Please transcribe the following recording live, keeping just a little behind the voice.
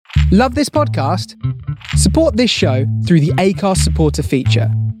Love this podcast? Support this show through the Acast supporter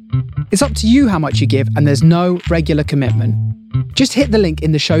feature. It's up to you how much you give, and there's no regular commitment. Just hit the link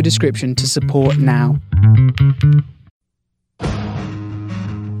in the show description to support now.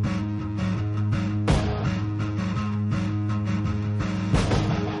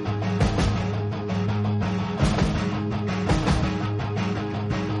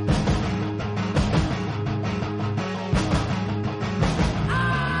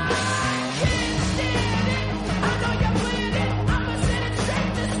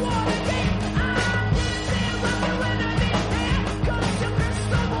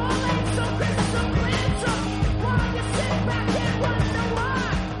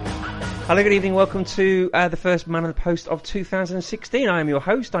 Hello, good evening. Welcome to the first Man on the Post of 2016. I am your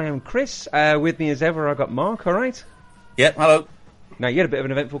host. I am Chris. With me as ever, I got Mark. All right. Yep. Hello. Now you had a bit of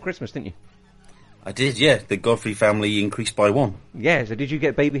an eventful Christmas, didn't you? I did. Yeah. The Godfrey family increased by one. Yeah. So did you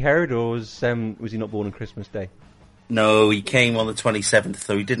get baby Herod, or was he not born on Christmas Day? No, he came on the 27th,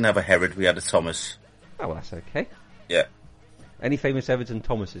 so we didn't have a Herod. We had a Thomas. Oh, well, that's okay. Yeah. Any famous Everton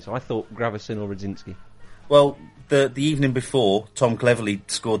Thomases? I thought Gravesen or Radzinski. Well, the evening before, Tom Cleverley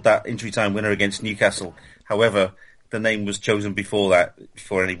scored that injury time winner against Newcastle. However, the name was chosen before that,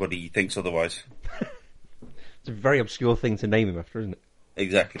 before anybody thinks otherwise. It's a very obscure thing to name him after, isn't it?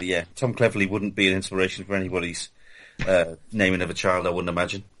 Exactly, yeah. Tom Cleverley wouldn't be an inspiration for anybody's naming of a child, I wouldn't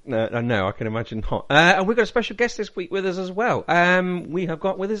imagine. No, I can imagine not. And we've got a special guest this week with us as well. We have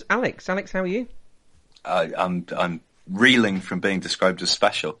got with us Alex. Alex, how are you? I'm reeling from being described as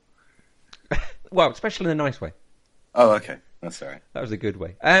special. Well, special in a nice way. Oh, okay. That's all right. That was a good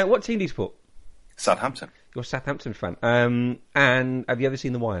way. What team do you support? Southampton. You're a Southampton fan. And have you ever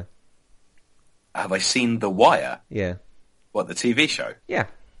seen The Wire? Have I seen The Wire? Yeah. What, the TV show? Yeah.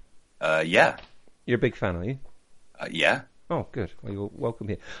 Yeah. You're a big fan, are you? Yeah. Oh, good. Well, you're welcome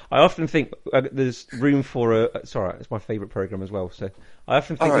here. I often think there's room for it's all right, it's my favourite programme as well, so I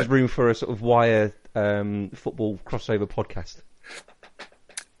often think there's room for a sort of Wire football crossover podcast.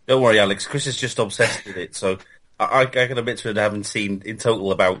 Don't worry, Alex. Chris is just obsessed with it, so I can admit to it. I haven't seen in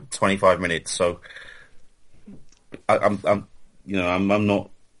total about 25 minutes, so I'm not.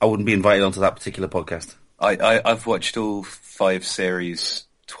 I wouldn't be invited onto that particular podcast. I've watched all 5 series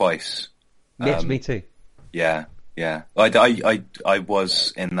twice. Yes, me too. Yeah. I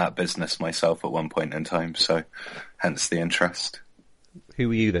was in that business myself at one point in time, so hence the interest. Who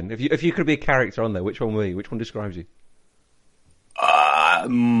were you then? If you could be a character on there, which one were you? Which one describes you?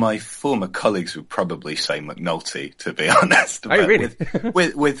 My former colleagues would probably say McNulty, to be honest. Oh, really?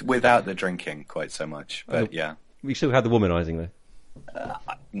 Without the drinking quite so much, but yeah. We still had the womanising though.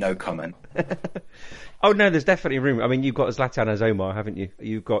 No comment. Oh no, there's definitely room. I mean, you've got Zlatan as Omar, haven't you?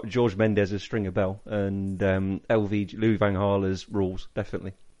 You've got George Mendes as Stringer Bell, and LV Louis van Gaal as Rules,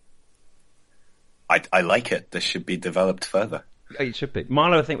 definitely. I like it. This should be developed further. It should be.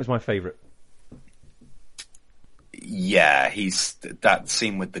 Marlowe, I think, was my favourite. Yeah, he's that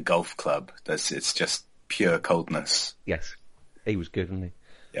scene with the golf club. It's just pure coldness. Yes, he was good, wasn't he?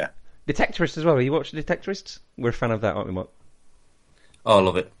 Yeah. Detectorists as well. You watch The Detectorists? We're a fan of that, aren't we, Mark? Oh, I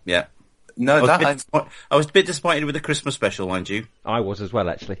love it. Yeah. No, I was a bit disappointed with the Christmas special, mind you. I was as well,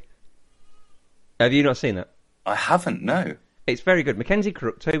 actually. Have you not seen that? I haven't. No. It's very good. Mackenzie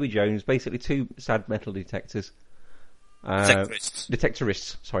Crook, Toby Jones, basically 2 sad metal detectors.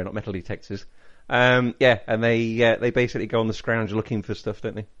 Detectorists. Sorry, not metal detectors. And they basically go on the scrounge looking for stuff,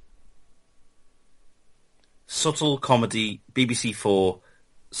 don't they? Subtle comedy, BBC 4,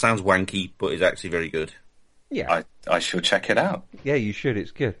 sounds wanky, but is actually very good. Yeah, I shall check it out. Yeah, you should.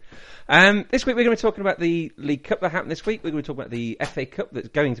 It's good. This week we're going to be talking about the League Cup that happened this week. We're going to talk about the FA Cup that's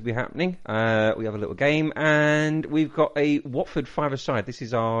going to be happening. We have a little game, and we've got a Watford five-a-side. This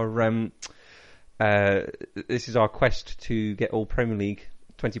is our quest to get all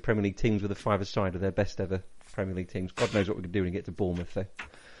 20 Premier League teams with a five-a-side of their best ever Premier League teams. God knows what we can do when we get to Bournemouth,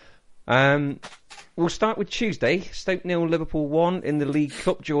 though. We'll start with Tuesday. Stoke 0, Liverpool 1 in the League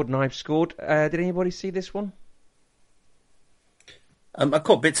Cup. Jordan Ive scored. Did anybody see this one? I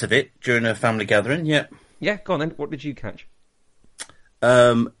caught bits of it during a family gathering, yeah. Yeah, go on then. What did you catch?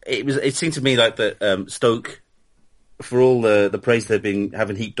 It seemed to me like that Stoke, for all the praise they've been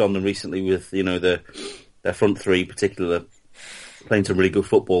having heaped on them recently with, their front three particularly playing some really good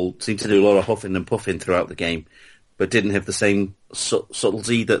football, seemed to do a lot of huffing and puffing throughout the game, but didn't have the same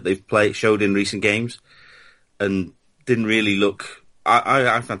subtlety that they've showed in recent games, and didn't really look...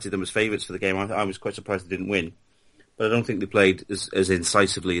 I fancied them as favourites for the game. I was quite surprised they didn't win. But I don't think they played as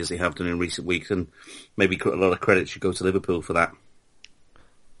incisively as they have done in recent weeks, and maybe a lot of credit should go to Liverpool for that.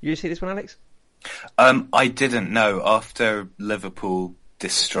 You see this one, Alex? I didn't know. After Liverpool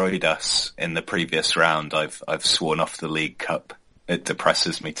destroyed us in the previous round, I've sworn off the League Cup. It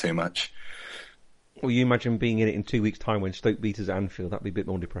depresses me too much. Well, you imagine being in it in 2 weeks' time when Stoke beat us at Anfield. That'd be a bit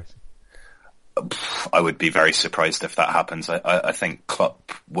more depressing. I would be very surprised if that happens. I think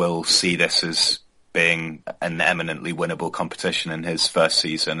Klopp will see this as being an eminently winnable competition in his first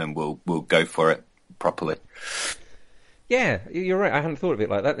season, and will go for it properly. Yeah, you're right. I hadn't thought of it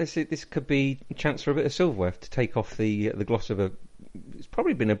like that. This could be a chance for a bit of silverware to take off the gloss of a. It's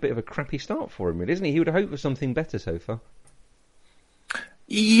probably been a bit of a crappy start for him, really, isn't he? He would have hoped for something better so far.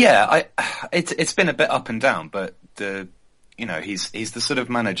 Yeah, it's been a bit up and down, but he's the sort of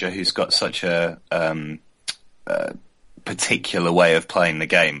manager who's got such a particular way of playing the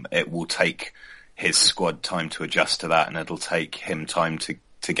game. It will take his squad time to adjust to that, and it'll take him time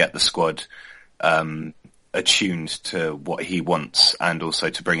to get the squad attuned to what he wants, and also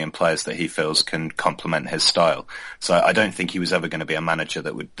to bring in players that he feels can complement his style. So I don't think he was ever going to be a manager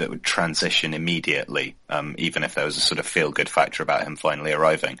that would transition immediately, even if there was a sort of feel-good factor about him finally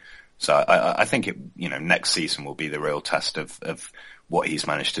arriving. So I think next season will be the real test of what he's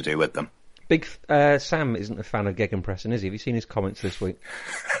managed to do with them. Big Sam isn't a fan of gegenpressing, is he? Have you seen his comments this week?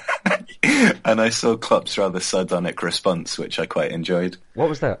 And I saw Klopp's rather sardonic response, which I quite enjoyed. What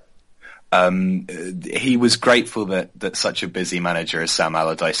was that? He was grateful that such a busy manager as Sam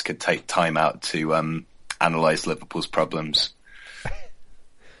Allardyce could take time out to analyse Liverpool's problems.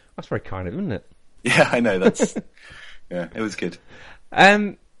 That's very kind of him, isn't it? Yeah, I know. Yeah, it was good.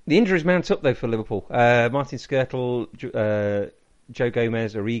 The injuries mount up though for Liverpool. Martin Skrtel, Joe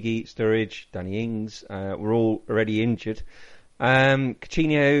Gomez, Origi, Sturridge, Danny Ings were all already injured.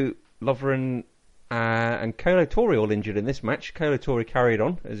 Coutinho, Lovren, and Kolo Toure all injured in this match. Kolo Toure carried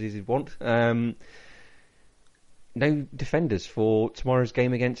on, as is his wont. No defenders for tomorrow's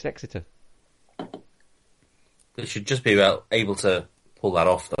game against Exeter. They should just be able to pull that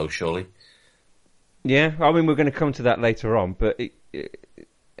off, though, surely. Yeah, I mean, we're going to come to that later on, but I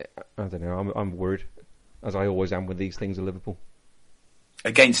don't know, I'm worried, as I always am with these things at Liverpool.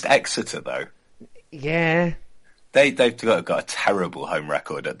 Against Exeter, though? Yeah. They've got a terrible home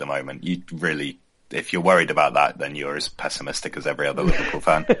record at the moment. You really... If you're worried about that, then you're as pessimistic as every other Liverpool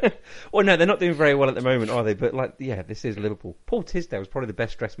fan. Well, no, they're not doing very well at the moment, are they? But this is Liverpool. Paul Tisdale is probably the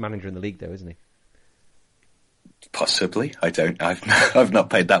best dressed manager in the league, though, isn't he? Possibly. I've not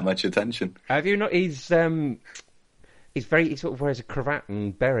paid that much attention. Have you not? He sort of wears a cravat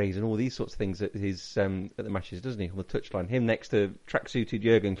and berets and all these sorts of things at his at the matches, doesn't he? On the touchline, him next to tracksuited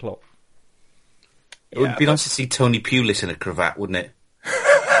Jurgen Klopp. It would be nice to see Tony Pulis in a cravat, wouldn't it?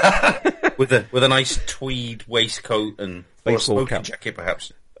 with a nice tweed waistcoat and or a smoking jacket,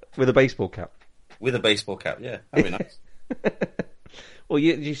 perhaps. With a baseball cap. With a baseball cap, yeah, that'd be nice. Well,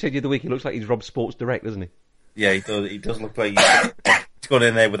 you said the other week he looks like he's robbed Sports Direct, doesn't he? Yeah, he does. He does look like he's gone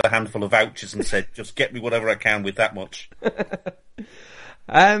in there with a handful of vouchers and said, "Just get me whatever I can with that much."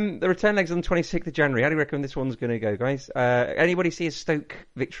 The return leg's on the 26th of January. How do you reckon this one's going to go, guys? Anybody see a Stoke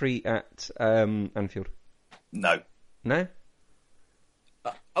victory at Anfield? No. No?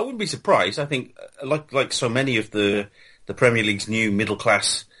 I wouldn't be surprised. I think, like so many of the Premier League's new middle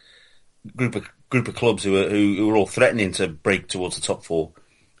class group of clubs who are all threatening to break towards the top four,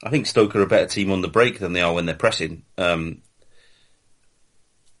 I think Stoke are a better team on the break than they are when they're pressing.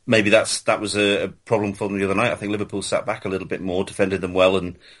 Maybe that was a problem for them the other night. I think Liverpool sat back a little bit more, defended them well,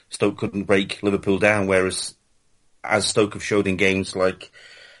 and Stoke couldn't break Liverpool down. Whereas, as Stoke have showed in games like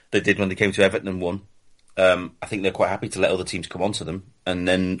they did when they came to Everton and won, I think they're quite happy to let other teams come onto them, and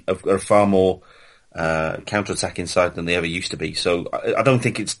then are far more counter-attacking side than they ever used to be. So I don't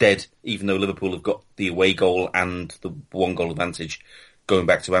think it's dead, even though Liverpool have got the away goal and the one goal advantage going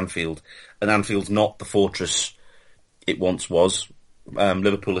back to Anfield. And Anfield's not the fortress it once was.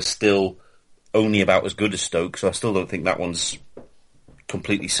 Liverpool is still only about as good as Stoke, so I still don't think that one's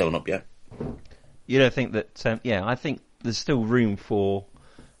completely sewn up yet. You don't think that? I think there's still room for.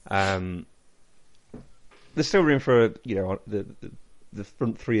 There's still room for the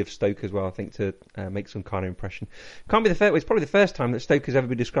front three of Stoke as well. I think to make some kind of impression. Can't be the first. It's probably the first time that Stoke has ever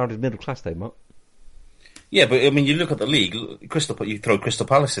been described as middle class, though, Mark. Yeah, but I mean, you look at the league. You throw Crystal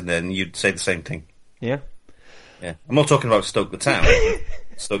Palace in there, and you'd say the same thing. Yeah. Yeah, I'm not talking about Stoke the town,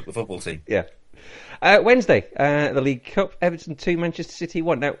 Stoke the football team. Yeah. Wednesday, the League Cup, Everton 2, Manchester City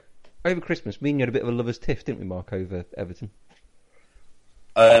 1. Now, over Christmas, me and you had a bit of a lovers' tiff, didn't we, Mark, over Everton?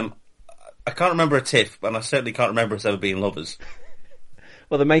 I can't remember a tiff, and I certainly can't remember us ever being lovers.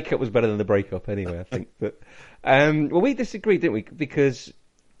 Well, the make-up was better than the break-up anyway, I think. But we disagreed, didn't we? Because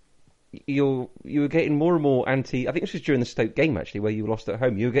you were getting more and more anti... I think this was during the Stoke game, actually, where you lost at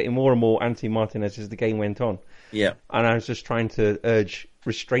home. You were getting more and more anti-Martinez as the game went on. Yeah. And I was just trying to urge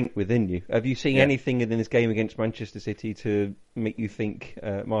restraint within you. Have you seen anything in this game against Manchester City to make you think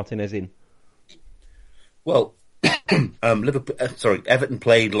Martinez in? Well, Everton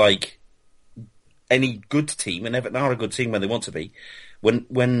played like any good team, and Everton are a good team when they want to be. When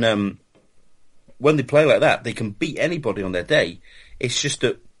they play like that, they can beat anybody on their day. It's just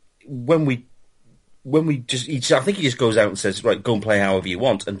that when we just, I think he just goes out and says, right, go and play however you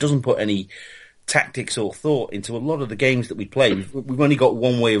want, and doesn't put any tactics or thought into a lot of the games that we play. We've only got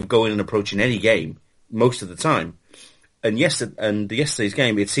one way of going and approaching any game most of the time. And yesterday's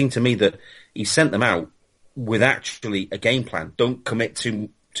game, it seemed to me that he sent them out with actually a game plan. Don't commit too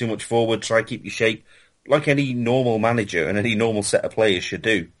much forward. Try to keep your shape, like any normal manager and any normal set of players should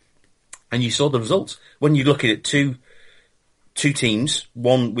do. And you saw the results when you look at it. Two teams,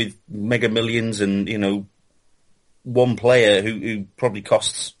 one with mega millions, and one player who probably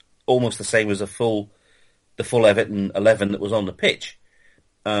costs almost the same as the full Everton 11 that was on the pitch.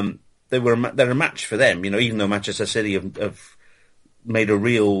 They're a match for them. Even though Manchester City have made a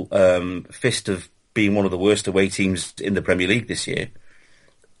real fist of being one of the worst away teams in the Premier League this year,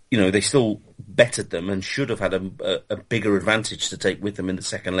 they still bettered them and should have had a bigger advantage to take with them in the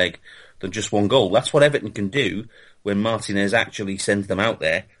second leg than just one goal. That's what Everton can do when Martinez actually sends them out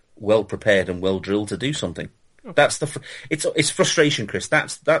there well prepared and well drilled to do something. Okay. That's it's frustration, Chris.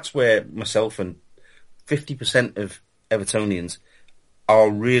 That's where myself and 50% of Evertonians are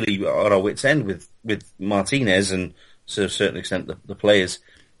really at our wits' end with Martinez, and to a certain extent the players,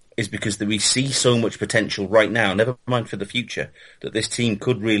 is because we see so much potential right now, never mind for the future, that this team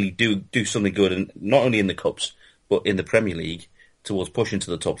could really do something good, and not only in the Cups, but in the Premier League, towards pushing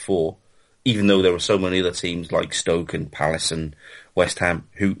to the top four, even though there are so many other teams like Stoke and Palace and West Ham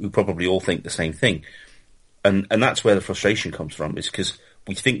who probably all think the same thing. And that's where the frustration comes from, is because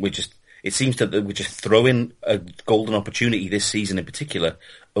we think it seems that we're just throwing a golden opportunity this season in particular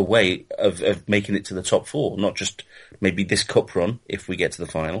away of making it to the top four, not just maybe this cup run if we get to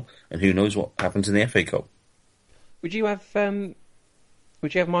the final, and who knows what happens in the FA Cup. Would you have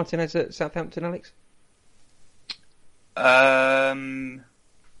Martinez at Southampton, Alex?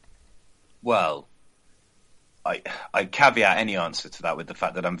 Well, I caveat any answer to that with the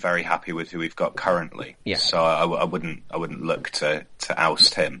fact that I'm very happy with who we've got currently. Yeah. So I wouldn't look to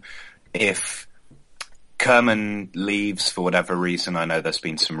oust him. If Kerman leaves for whatever reason, I know there's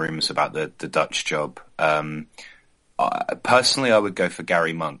been some rumours about the Dutch job. Personally, I would go for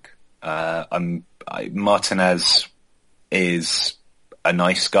Gary Monk. Martinez is a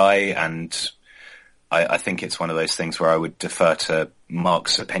nice guy, and I think it's one of those things where I would defer to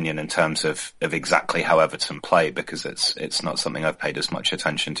Mark's opinion in terms of exactly how Everton play, because it's not something I've paid as much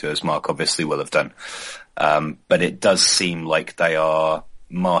attention to as Mark obviously will have done. But it does seem like they are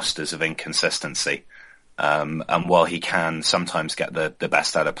masters of inconsistency. And while he can sometimes get the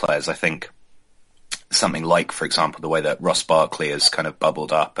best out of players, I think something like, for example, the way that Ross Barkley has kind of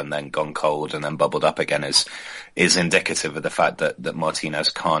bubbled up and then gone cold and then bubbled up again is indicative of the fact that Martinez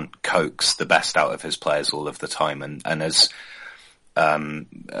can't coax the best out of his players all of the time. And as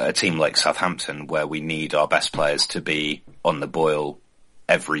a team like Southampton, where we need our best players to be on the boil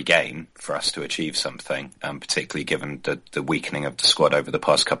every game for us to achieve something, particularly given the weakening of the squad over the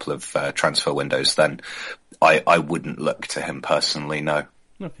past couple of transfer windows, then I wouldn't look to him personally, no.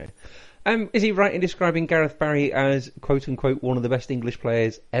 Okay. Is he right in describing Gareth Barry as, quote-unquote, one of the best English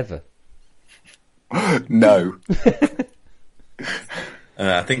players ever? No.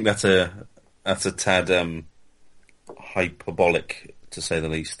 I think that's a tad hyperbolic, to say the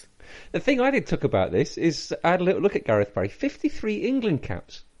least. The thing I took about this is I had a little look at Gareth Barry. 53 England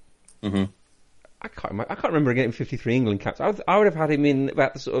caps. Mm-hmm. I can't remember getting 53 England caps. I would have had him in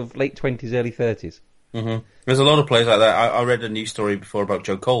about the sort of late 20s, early 30s. Mm-hmm. There's a lot of players like that. I read a news story before about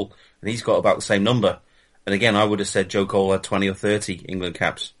Joe Cole, and he's got about the same number. And again, I would have said Joe Cole had 20 or 30 England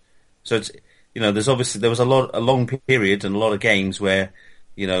caps. So it's, there was a long period and a lot of games where,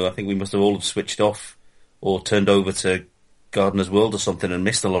 I think we must have all switched off or turned over to Gardener's World or something and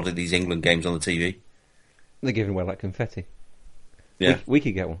missed a lot of these England games on the TV. They're giving away like confetti. Yeah. We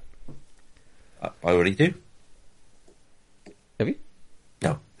could get one. I already do. Have you?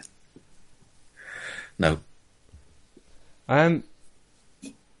 No. No.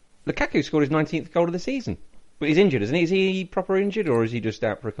 Lukaku scored his 19th goal of the season. But he's injured, isn't he? Is he proper injured, or is he just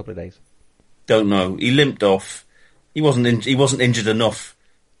out for a couple of days? Don't know. He limped off. He wasn't injured enough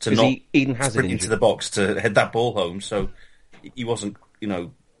to not Eden Hazard sprint into the box to head that ball home. So he wasn't,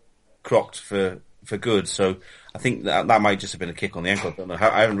 crocked for good. So I think that might just have been a kick on the ankle. I don't know.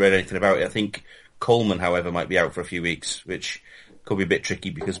 I haven't read anything about it. I think Coleman, however, might be out for a few weeks, which could be a bit tricky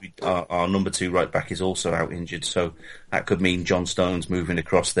because our number 2 right back is also out injured, so that could mean John Stones moving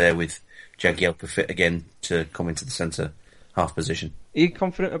across there with Jagielka fit again to come into the centre half position. Are you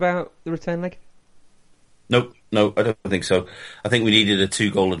confident about the return leg? No, I don't think so. I think we needed a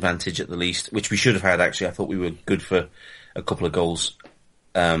 2-goal advantage at the least, which we should have had, actually. I thought we were good for a couple of goals,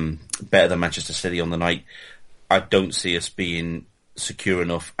 better than Manchester City on the night. I don't see us being secure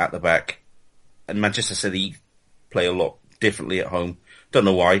enough at the back. And Manchester City play a lot differently at home. Don't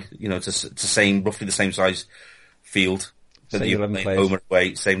know why. It's roughly the same size field. Same 11 players. Home and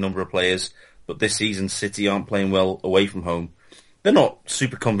away, same number of players. But this season, City aren't playing well away from home. They're not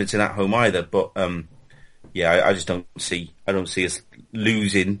super convincing at home either, but... I just don't see us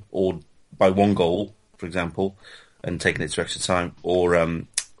losing or by 1 goal, for example, and taking it to extra time, or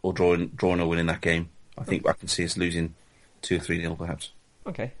drawing or winning that game. I think I can see us losing 2 or 3-0 perhaps.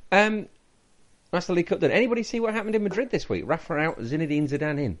 Okay. That's the League Cup done. Anybody see what happened in Madrid this week? Rafa out, Zinedine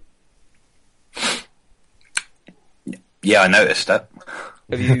Zidane in. Yeah, I noticed that.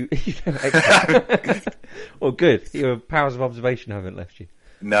 Have you? Well, good. Your powers of observation haven't left you.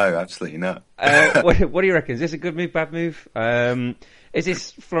 No, absolutely not. What do you reckon? Is this a good move, bad move? Is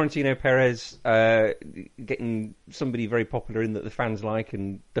this Florentino Perez getting somebody very popular in that the fans like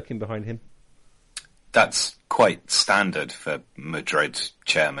and ducking behind him? That's quite standard for Madrid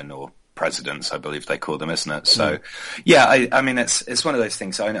chairman or presidents, I believe they call them, isn't it? So, yeah, I mean, it's one of those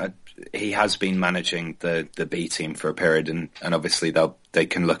things. I know he has been managing the B team for a period, and obviously they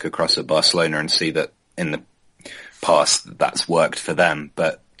can look across at Barcelona and see that in the past that's worked for them,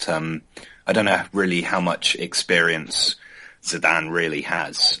 but I don't know really how much experience Zidane really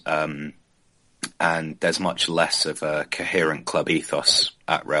has, and there's much less of a coherent club ethos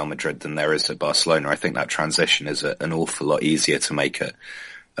at Real Madrid than there is at Barcelona. I think that transition is an awful lot easier to make at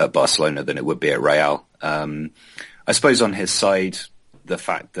Barcelona than it would be at Real. I suppose on his side, the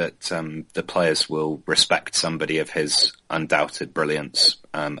fact that the players will respect somebody of his undoubted brilliance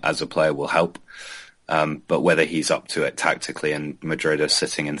as a player will help. But whether he's up to it tactically, and Madrid are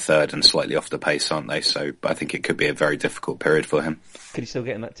sitting in third and slightly off the pace, aren't they? So I think it could be a very difficult period for him. Could he still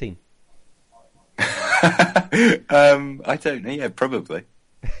get in that team? I don't know. Yeah, probably.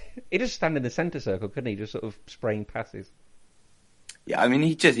 He just stand in the centre circle, couldn't he? Just sort of spraying passes. Yeah, I mean,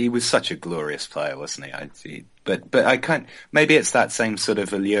 he was such a glorious player, wasn't he? But I can't. Maybe it's that same sort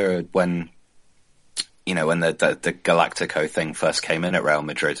of allure when the Galactico thing first came in at Real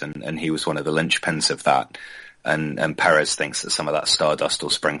Madrid, and he was one of the linchpins of that. And Perez thinks that some of that stardust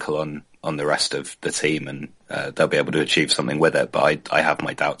will sprinkle on the rest of the team, and they'll be able to achieve something with it. But I have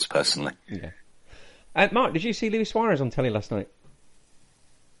my doubts personally. Yeah. Mark, did you see Luis Suarez on telly last night?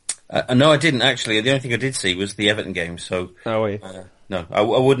 No, I didn't actually. The only thing I did see was the Everton game. So, were you? No, I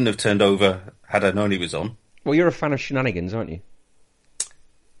wouldn't have turned over had I known he was on. Well, you're a fan of shenanigans, aren't you?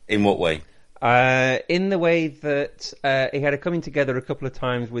 In what way? In the way that he had a coming together a couple of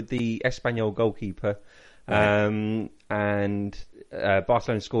times with the Espanyol goalkeeper, and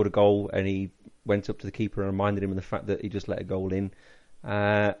Barcelona scored a goal, and he went up to the keeper and reminded him of the fact that he just let a goal in.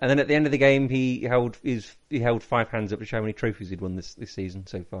 And then at the end of the game, he held 5 hands up to show how many trophies he'd won this season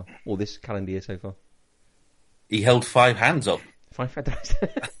so far, or this calendar year so far. He held 5 hands up. 5 hands.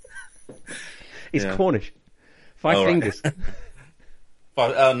 He's Cornish. 5 fingers.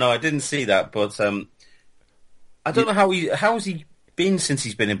 No, I didn't see that, but I don't know how has he been since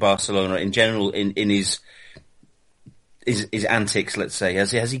he's been in Barcelona in general in his antics. Let's say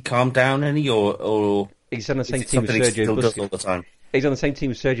has he calmed down any or he's on the same team as Sergio Busquets all the time. He's on the same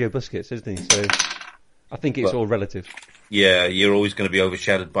team as Sergio Busquets, isn't he? So I think it's all relative. Yeah, you're always going to be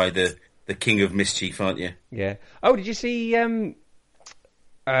overshadowed by the king of mischief, aren't you? Yeah. Oh, did you see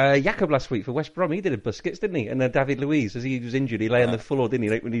Jakob last week for West Brom? He did a Busquets, didn't he? And David Luiz, as he was injured, he lay on the floor, didn't he?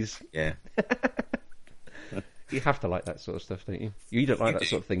 Like when he's You have to like that sort of stuff, don't you? You don't like that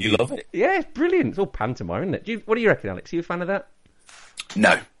sort of thing. You love it. Yeah, it's brilliant. It's all pantomime, isn't it? What do you reckon, Alex? Are you a fan of that?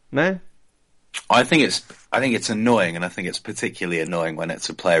 No. No? I think it's annoying, and I think it's particularly annoying when it's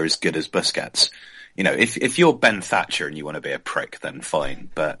a player as good as Busquets. You know, if you're Ben Thatcher and you want to be a prick, then fine.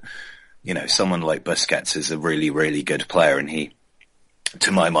 But, you know, someone like Busquets is a really, really good player, and he,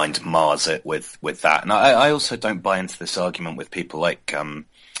 to my mind, mars it with that. And I also don't buy into this argument with people like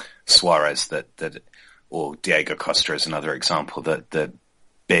Suarez that or Diego Costa is another example that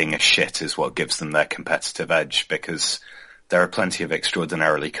being a shit is what gives them their competitive edge, because there are plenty of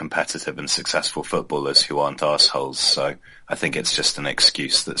extraordinarily competitive and successful footballers who aren't arseholes. So I think it's just an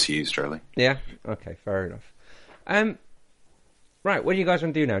excuse that's used, really. Yeah. Okay. Fair enough. Right. What do you guys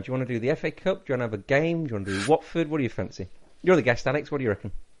want to do now? Do you want to do the FA Cup? Do you want to have a game? Do you want to do Watford? What do you fancy? You're the guest, Alex. What do you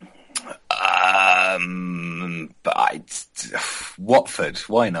reckon? Watford,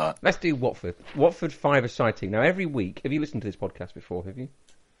 why not? Let's do Watford. Watford five-a-side team. Now, every week, have you listened to this podcast before, have you?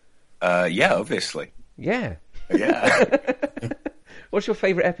 Yeah, obviously. Yeah. Yeah. What's your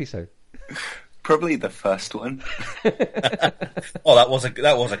favourite episode? Probably the first one. Oh, that was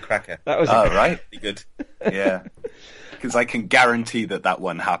a cracker. That was right. Pretty good. Yeah. Because I can guarantee that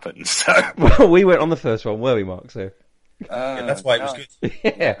one happens. So. Well, we went on the first one, were we, Mark? So Yeah, that's why it was good.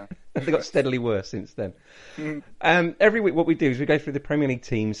 yeah, they got steadily worse since then. Every week, what we do is we go through the Premier League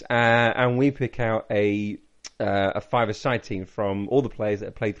teams and we pick out a five-a-side team from all the players that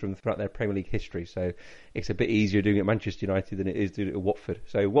have played throughout their Premier League history. So it's a bit easier doing it at Manchester United than it is doing it at Watford.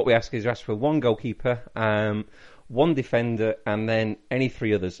 So what we ask is for one goalkeeper, one defender, and then any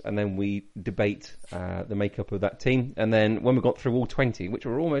three others, and then we debate the makeup of that team. And then when we've got through all 20, which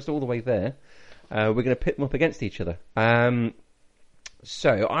we're almost all the way there, we're going to pit them up against each other.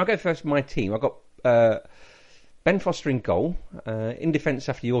 So I'll go first with my team. I've got Ben Foster in goal. In defence,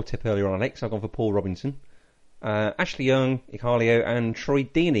 after your tip earlier on, Alex, I've gone for Paul Robinson. Ashley Young, Icarlio, and Troy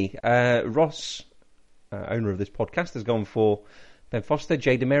Deeney. Ross, owner of this podcast, has gone for Ben Foster,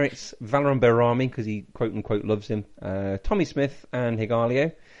 Jay Demerits, Valorant Berami, because he quote-unquote loves him, Tommy Smith, and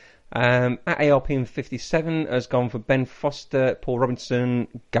Higalio. At ARPM57 has gone for Ben Foster, Paul Robinson,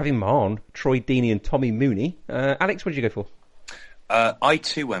 Gavin Mahon, Troy Deeney, and Tommy Mooney. Alex, what did you go for? I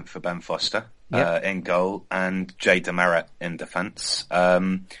too went for Ben Foster in goal and Jay Demerit in defence.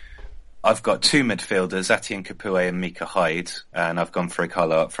 I've got two midfielders, Etienne Capoue and Mika Hyde, and I've gone for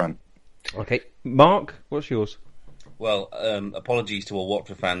Icarlo up front. Okay. Mark, what's yours? Well, apologies to all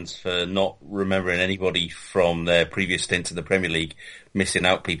Watford fans for not remembering anybody from their previous stints in the Premier League, missing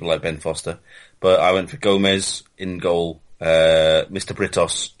out people like Ben Foster. But I went for Gomez in goal, Mr.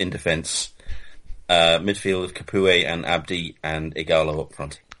 Britos in defence, midfield of Capoue and Abdi, and Igalo up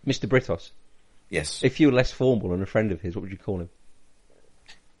front. Mr. Britos? Yes. If you were less formal and a friend of his, what would you call him?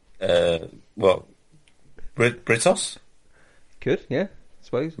 Well, Britos? Could, yeah, I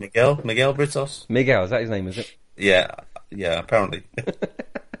suppose. Miguel Britos? Miguel, is that his name, is it? Yeah, apparently.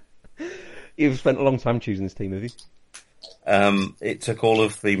 You've spent a long time choosing this team, have you? It took all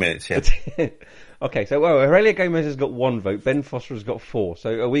of 3 minutes, yeah. Okay, so Aurelio Gomez has got 1 vote, Ben Foster has got 4.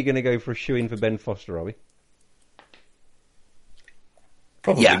 So are we going to go for a shoe-in for Ben Foster, are we?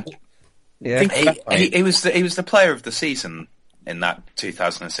 Probably. Yeah. Yeah. He was the player of the season in that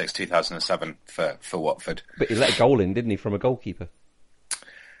 2006-2007 for Watford. But he let a goal in, didn't he, from a goalkeeper?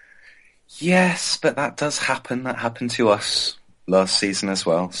 Yes, but that does happen. That happened to us last season as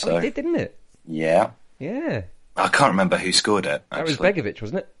well. So it did, didn't it? Yeah. Yeah. I can't remember who scored it, actually. That was Begovic,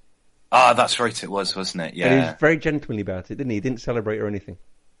 wasn't it? Ah, that's right, it was, wasn't it? Yeah. And he was very gentlemanly about it, didn't he? He didn't celebrate or anything.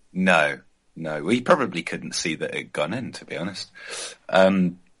 No. We probably couldn't see that it had gone in, to be honest.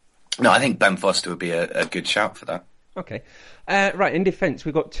 No, I think Ben Foster would be a good shout for that. Okay. Right, in defence,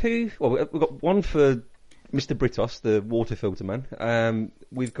 we've got two... Well, we've got one for Mr. Britos, the water filter man.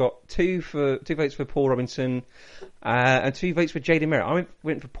 We've got two votes for Paul Robinson and 2 votes for Jay Demerit. I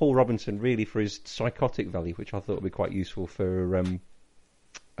went for Paul Robinson, really, for his psychotic value, which I thought would be quite useful for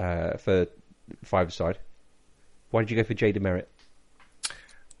five-a-side. Why did you go for Jay Demerit?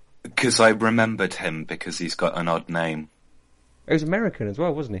 Because I remembered him because he's got an odd name. He was American as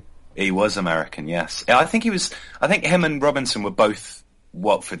well, wasn't he? He was American, yes. I think him and Robinson were both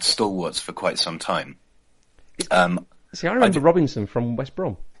Watford stalwarts for quite some time. See, I remember Robinson from West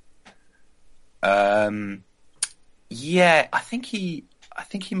Brom. Yeah, I think he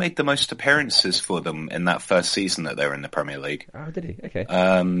made the most appearances for them in that first season that they were in the Premier League. Oh, did he? Okay.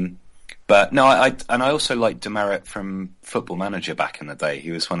 But no, I also liked Demerit from Football Manager back in the day.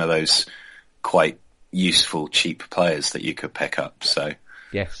 He was one of those quite useful, cheap players that you could pick up. So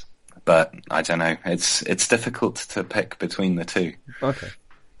yes. But I don't know. It's difficult to pick between the two. Okay.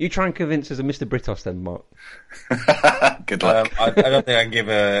 You try and convince us of Mr. Britos then, Mark. Good luck. I don't think I can give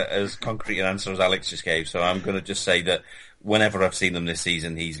as concrete an answer as Alex just gave, so I'm going to just say that whenever I've seen them this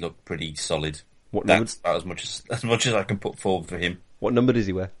season, he's looked pretty solid. That's about as much as I can put forward for him. What number does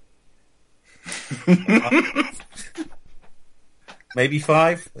he wear? Maybe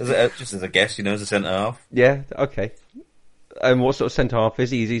 5, just as a guess, as a centre half. Yeah, okay. And what sort of centre half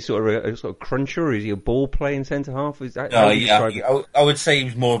is he? Is he sort of a sort of cruncher, or is he a ball playing centre half? Is that, I would say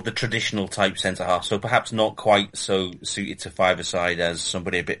he's more of the traditional type centre half, so perhaps not quite so suited to five-a-side as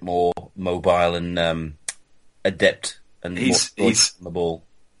somebody a bit more mobile and adept and he's on the ball.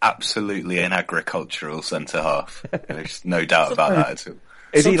 Absolutely an agricultural centre half. There's no doubt about that at all.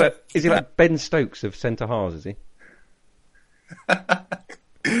 Is he like Ben Stokes of centre halves? Is he?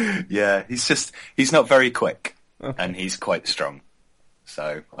 Yeah, he's not very quick. Okay. And he's quite strong,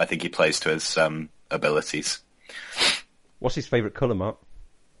 so I think he plays to his abilities. What's his favourite colour, Mark?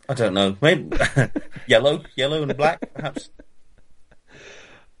 I don't know. Maybe yellow and black, perhaps.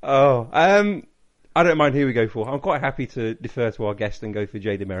 Oh, I don't mind who we go for. I'm quite happy to defer to our guest and go for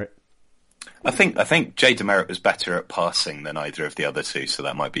Jay Demerit. I think Jay Demerit was better at passing than either of the other two, so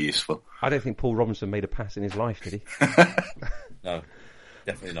that might be useful. I don't think Paul Robinson made a pass in his life, did he? No,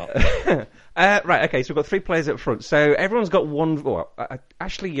 definitely not. Right, okay, so we've got 3 players up front. So everyone's got one. Well,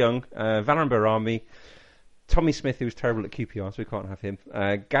 Ashley Young, Valorant Barami, Tommy Smith, who's terrible at QPR, so we can't have him.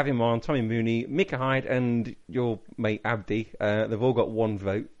 Gavin Mann, Tommy Mooney, Micah Hyde, and your mate Abdi. They've all got 1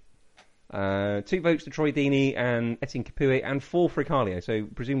 vote. 2 votes to Troy Deeney and Etienne Capoue, and 4 for Icarlio. So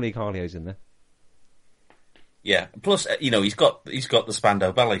presumably Icarlio's in there. Yeah. Plus, he's got the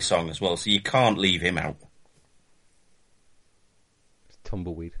Spandau Ballet song as well, so you can't leave him out. It's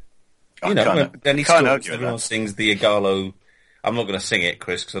tumbleweed. Then he can't still, everyone sings the Igalo. I'm not going to sing it,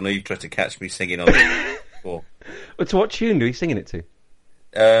 Chris, because I know you've tried to catch me singing on it before. Well, to what tune are you singing it to?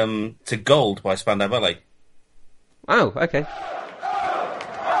 To Gold by Spandau Ballet. Oh, okay.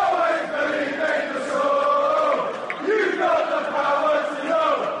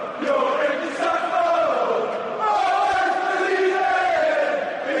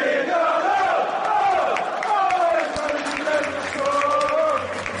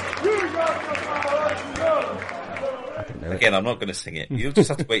 Again, I'm not going to sing it. You'll just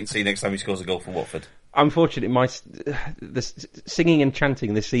have to wait and see next time he scores a goal for Watford. Unfortunately, the singing and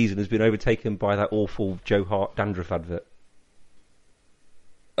chanting this season has been overtaken by that awful Joe Hart dandruff advert.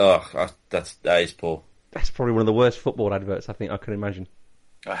 Oh, that is poor. That's probably one of the worst football adverts I think I can imagine.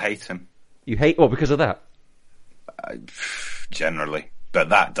 I hate him. You hate? Well, because of that? Generally. But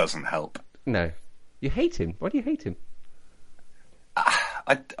that doesn't help. No. You hate him? Why do you hate him?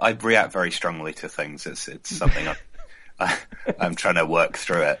 I react very strongly to things. It's something I'm trying to work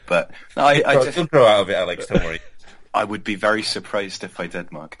through it, but no, Don't grow out of it, Alex. Don't worry. I would be very surprised if I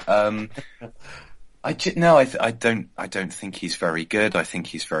did, Mark. I don't think he's very good. I think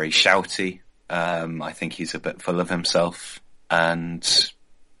he's very shouty. I think he's a bit full of himself, and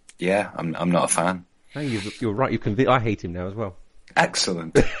yeah, I'm not a fan. No, you're right. I hate him now as well.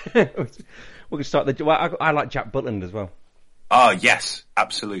 Excellent. We can start I like Jack Butland as well. Oh yes,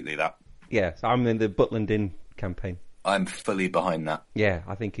 absolutely that. Yeah, so I'm in the Butland in campaign. I'm fully behind that. Yeah,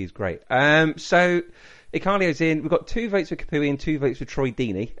 I think he's great. So Icarlio's in. We've got 2 votes for Capoue and 2 votes for Troy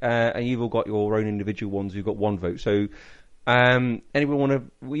Deeney, and you've all got your own individual ones who've got 1 vote. So, anyone want to?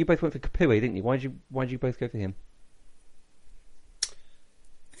 Well, you both went for Capoue, didn't you? Why did you both go for him?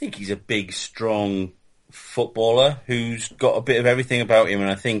 I think he's a big, strong footballer who's got a bit of everything about him, and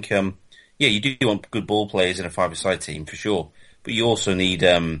I think, you do want good ball players in a 5-a-side team for sure, but you also need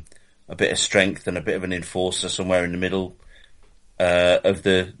a bit of strength and a bit of an enforcer somewhere in the middle of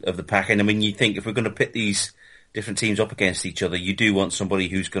the pack. And I mean, you think if we're going to pit these different teams up against each other, you do want somebody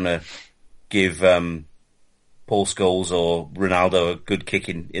who's going to give Paul Scholes or Ronaldo a good kick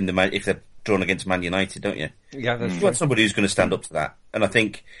in if they're drawn against Man United, don't you? Yeah, that's you want somebody who's going to stand up to that. And I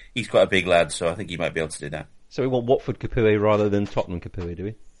think he's quite a big lad, so I think he might be able to do that. So we want Watford Capoue rather than Tottenham Capoue, do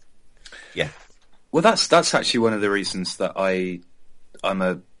we? Yeah. Well, that's actually one of the reasons that I'm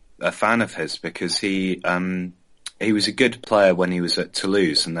a fan of his, because he was a good player when he was at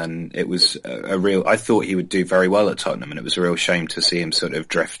Toulouse, and then it was I thought he would do very well at Tottenham, and it was a real shame to see him sort of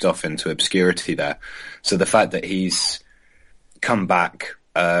drift off into obscurity there. So the fact that he's come back,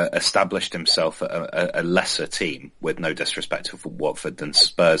 established himself at a lesser team, with no disrespect to Watford, than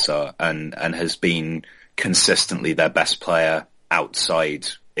Spurs are, and has been consistently their best player outside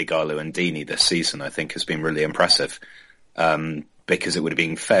Igalo and Deeney this season, I think has been really impressive. Because it would have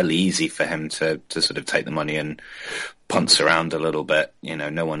been fairly easy for him to sort of take the money and punts around a little bit. You know,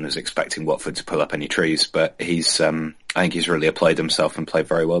 no one was expecting Watford to pull up any trees, but I think he's really applied himself and played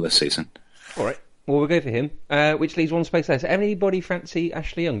very well this season. All right. Well, we'll go for him, which leaves 1 space less. Anybody fancy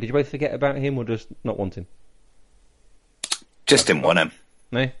Ashley Young? Did you both forget about him or just not want him? Just didn't want him.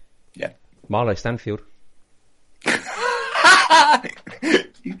 No? Yeah. Marlo Stanfield.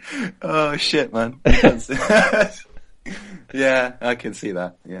 Oh, shit, man. Yeah, I can see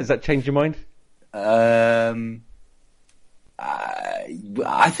that. Yeah. Does that change your mind? I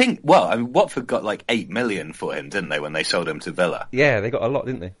think, Watford got like 8 million for him, didn't they, when they sold him to Villa? Yeah, they got a lot,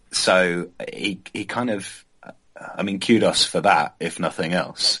 didn't they? So he kind of, kudos for that, if nothing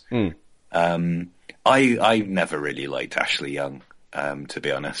else. I never really liked Ashley Young, to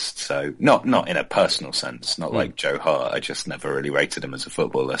be honest. So not in a personal sense, not like Joe Hart. I just never really rated him as a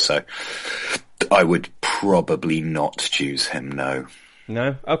footballer. So I would probably not choose him. No.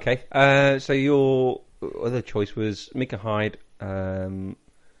 No. Okay. So your other choice was Micah Hyde,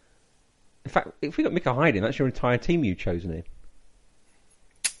 In fact, if we got Micah Hyde in, that's your entire team you've chosen here.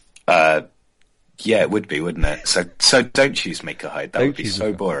 Yeah, it would be, wouldn't it? So don't choose Micah Hyde. That would be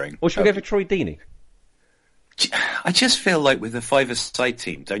so boring. Or should we go for Troy Deeney? I just feel like with a five-a-side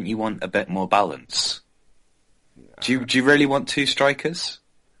team, don't you want a bit more balance? Do you really want two strikers?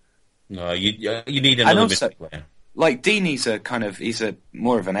 No, you need another midfield player. Like Deeney's he's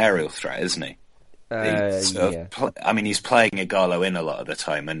more of an aerial threat, isn't he? Yeah. He's playing Ighalo in a lot of the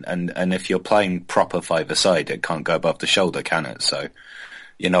time, and if you're playing proper five-a-side, it can't go above the shoulder, can it? So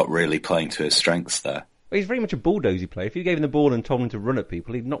you're not really playing to his strengths there. Well, he's very much a bulldozy player. If you gave him the ball and told him to run at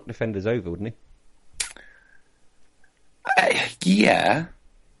people, he'd knock defenders over, wouldn't he? Yeah,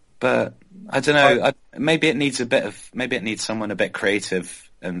 but I don't know. Maybe it needs someone a bit creative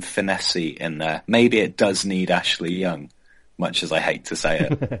and finessey in there. Maybe it does need Ashley Young, much as I hate to say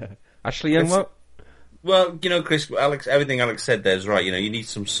it. Ashley Young, what? Well, Chris, Alex, everything Alex said there is right. You need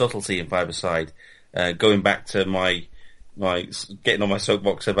some subtlety in five-a-side. Going back to my getting on my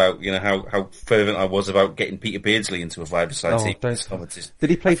soapbox about how fervent I was about getting Peter Beardsley into a five-a-side team. Did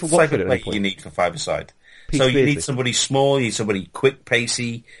he play for Watford? That's you need for five-a-side. So you need somebody small, you need somebody quick,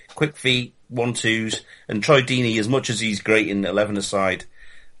 pacey, quick feet, 1-2s, and Troy Deeney, as much as he's great in 11-a-side,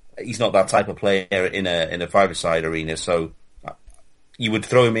 he's not that type of player in a five-a-side arena. So you would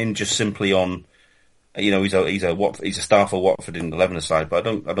throw him in just simply on, he's a star for Watford in 11-a-side, but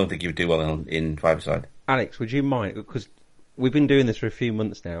I don't think he would do well in five-a-side. Alex, would you mind, because we've been doing this for a few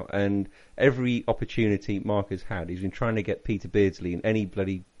months now, and every opportunity Mark has had, he's been trying to get Peter Beardsley in any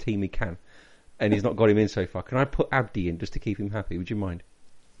bloody team he can, and he's not got him in so far. Can I put Abdi in just to keep him happy? Would you mind?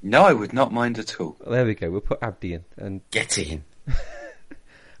 No, I would not mind at all. There we go. We'll put Abdi in. And get in.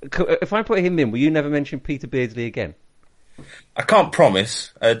 If I put him in, will you never mention Peter Beardsley again? I can't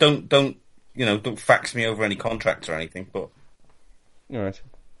promise. Don't fax me over any contracts or anything. But all right.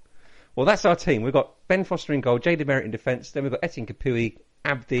 Well, that's our team. We've got Ben Foster in goal, Jayden Merritt in defence. Then we've got Etienne Kapui,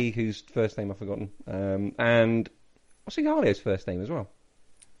 Abdi, whose first name I've forgotten, and what's Ighalio's first name as well?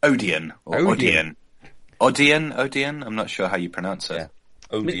 Odion. Odion. I'm not sure how you pronounce it. Yeah.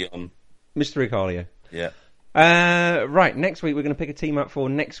 Odion. Mr. Ighalio. Yeah. Right, next week we're going to pick a team up for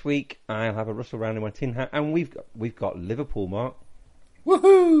next week. I'll have a rustle round in my tin hat, and we've got Liverpool, Mark.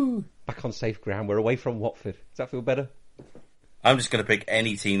 Woohoo! Back on safe ground. We're away from Watford. Does that feel better? I'm just going to pick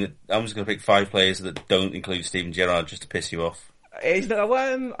any team. I'm just going to pick 5 players that don't include Steven Gerrard just to piss you off. I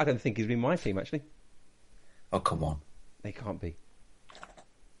don't think he's been my team, actually. Oh, come on. They can't be.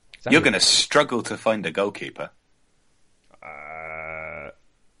 You're going to struggle to find a goalkeeper.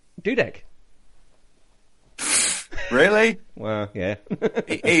 Dudek. Really? Well, yeah.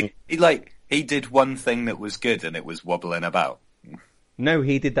 he did one thing that was good and it was wobbling about. No,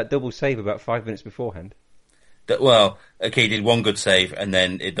 he did that double save about 5 minutes beforehand. He did one good save and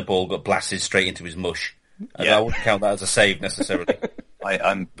then the ball got blasted straight into his mush. Yeah. I wouldn't count that as a save necessarily.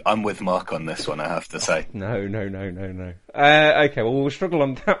 I'm with Mark on this one, I have to say. No. Okay, well, we'll struggle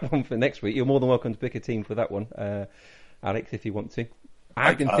on that one for next week. You're more than welcome to pick a team for that one, Alex, if you want to.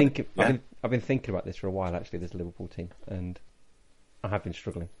 I've been thinking about this for a while, actually, this Liverpool team, and I have been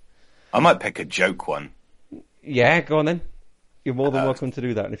struggling. I might pick a joke one. Yeah, go on then. You're more than welcome to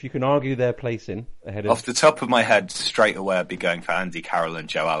do that. And if you can argue their place in ahead of... Off the top of my head, straight away, I'd be going for Andy Carroll and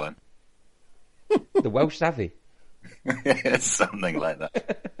Joe Allen. The Welsh savvy. Something like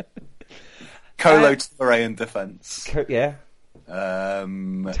that. Kolo Touré in defence. Yeah.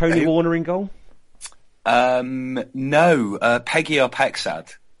 Tony Warner in goal? No. Peggy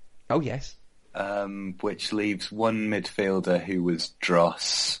Opexad. Oh, yes. Which leaves one midfielder who was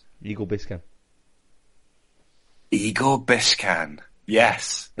dross. Igor Biscan. Igor Biscan.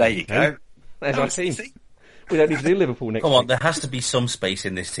 Yes. There you go. There's our team. We don't need to do Liverpool next week. Come on, there has to be some space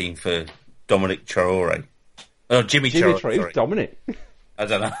in this team for Dominic Traore. Oh, Jimmy Traore. Who's Dominic? I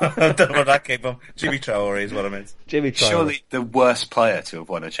don't know. I don't know where that came from. Jimmy Traore is what I meant. Jimmy Traore. Surely the worst player to have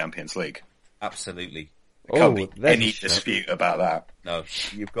won a Champions League. Absolutely. There can't be any dispute about that. No,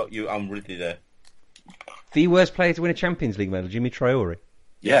 I'm really there. The worst player to win a Champions League medal, Jimmy Traore.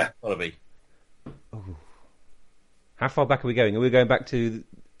 Yeah. Gotta be. Oh. How far back are we going? Are we going back to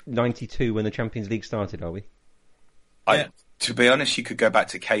 92 when the Champions League started, are we? To be honest, you could go back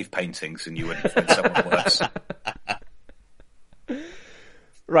to cave paintings and you wouldn't find someone worse.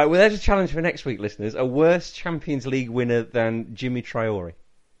 Right, well, there's a challenge for next week, listeners. A worse Champions League winner than Jimmy Traore.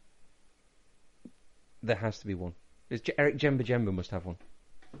 There has to be one. Eric Jemba must have one.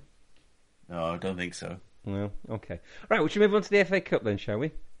 No, I don't think so. Well, okay. Right, we should move on to the FA Cup then, shall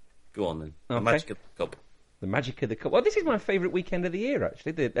we? Go on then. Okay. The magic of the cup. The magic of the cup. Well, this is my favourite weekend of the year,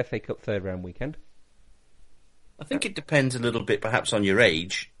 actually, the FA Cup third round weekend. I think it depends a little bit, perhaps, on your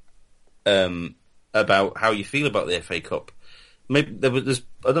age. about how you feel about the FA Cup. Maybe I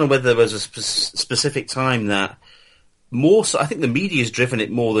don't know whether there was a specific time that more so, I think the media's driven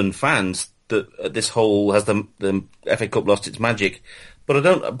it more than fans, that this whole has the FA Cup lost its magic.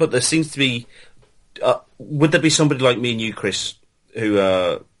 But there seems to be, would there be somebody like me and you, Chris, who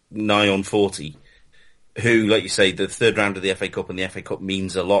are nigh on 40, who, like you say, the third round of the FA Cup and the FA Cup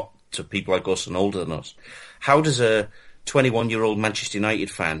means a lot to people like us and older than us. How does a 21-year-old Manchester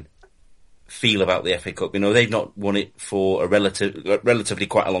United fan feel about the FA Cup? You know, they've not won it for a relatively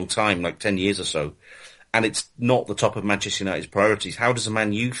quite a long time, like 10 years or so, and it's not the top of Manchester United's priorities. How does a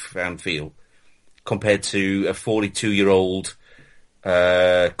Man U fan feel compared to a 42-year-old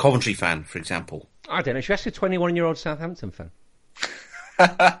Coventry fan, for example? I don't know. Should I ask a 21-year-old Southampton fan?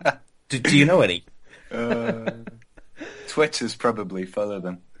 Do you know any? Twitter's probably full of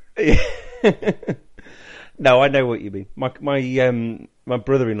them. No, I know what you mean. My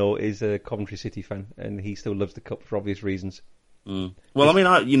brother-in-law is a Coventry City fan, and he still loves the cup for obvious reasons. Mm. Well, I mean,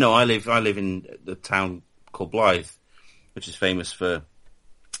 I live in the town called Blythe, which is famous for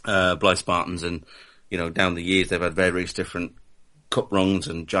Blythe Spartans, and down the years they've had various different cup runs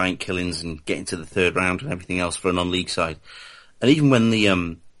and giant killings and getting to the third round and everything else for a non-league side. And even when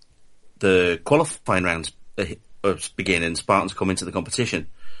the qualifying rounds begin and Spartans come into the competition,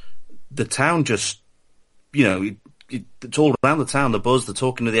 the town just, it's all around the town, the buzz, they're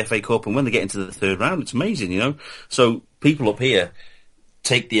talking to the FA Cup, and when they get into the third round, it's amazing, So people up here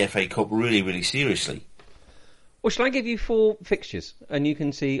take the FA Cup really, really seriously. Well, shall I give you 4 fixtures? And you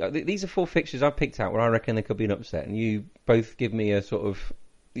can see, these are 4 fixtures I've picked out where I reckon there could be an upset, and you both give me a sort of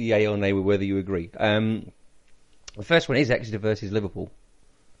yay or nay with whether you agree. The first one is Exeter versus Liverpool,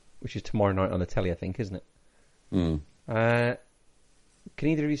 which is tomorrow night on the telly, I think, isn't it? Mm. Can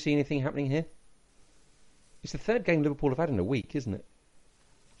either of you see anything happening here? It's the third game Liverpool have had in a week, isn't it?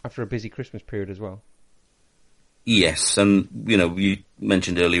 After a busy Christmas period as well. Yes, and you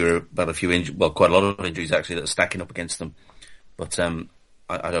mentioned earlier about a few injuries, well, quite a lot of injuries actually that are stacking up against them. But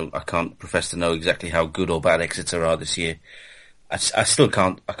I can't profess to know exactly how good or bad Exeter are this year. I still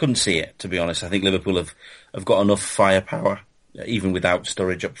couldn't see it, to be honest. I think Liverpool have got enough firepower, even without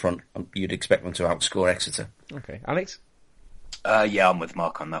Sturridge up front. You'd expect them to outscore Exeter. Okay, Alex? Yeah, I'm with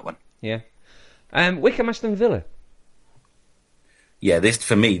Mark on that one. Yeah. Wickham Aston Villa. Yeah, this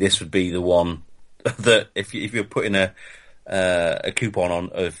would be the one that if you're putting a coupon on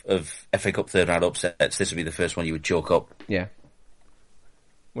of FA Cup third round upsets, this would be the first one you would chalk up. Yeah.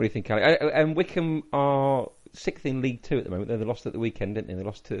 What do you think, Alex? And Wickham are 6th in League 2 at the moment. They lost at the weekend, didn't they? They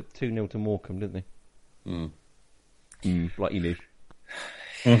lost 2-0 to Morecambe, didn't they? Like you knew.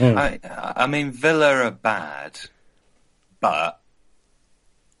 I mean, Villa are bad, but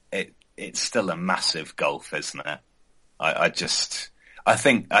it's still a massive gulf, isn't it? I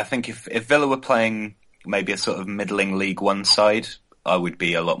think if Villa were playing maybe a sort of middling League One side, I would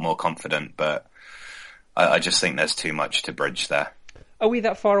be a lot more confident, but I just think there's too much to bridge there. Are we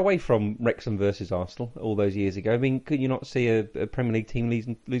that far away from Wrexham versus Arsenal all those years ago? I mean, could you not see a Premier League team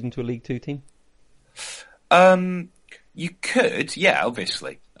losing to a League 2 team? You could, yeah,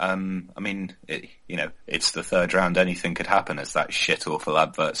 obviously. I mean, it's the third round, anything could happen, as that shit awful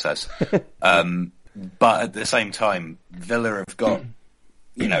advert says. But at the same time, Villa have got,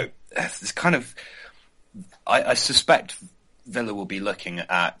 this kind of... I suspect Villa will be looking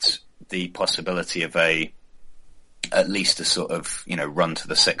at the possibility of at least a sort of, run to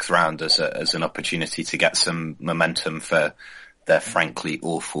the 6th round as an opportunity to get some momentum for their frankly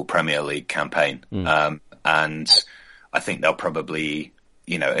awful Premier League campaign. And I think they'll probably,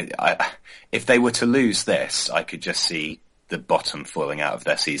 if they were to lose this, I could just see the bottom falling out of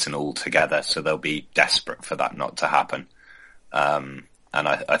their season altogether. So they'll be desperate for that not to happen. And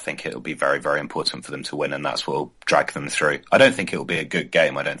I think it'll be very, very important for them to win, and that's what will drag them through. I don't think it'll be a good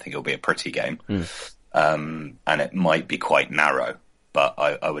game. I don't think it'll be a pretty game. And it might be quite narrow, but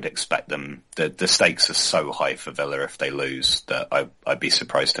I would expect them, the stakes are so high for Villa if they lose that I'd be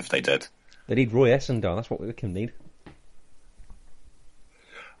surprised if they did. They need Roy Essendon, that's what Wickham need.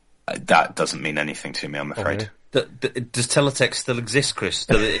 That doesn't mean anything to me, I'm afraid. Oh, really? Does Teletext still exist, Chris?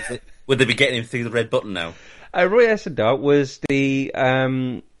 Would they be getting him through the red button now? Roy Essendon was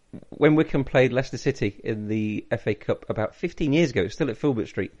when Wickham played Leicester City in the FA Cup about 15 years ago, still at Filbert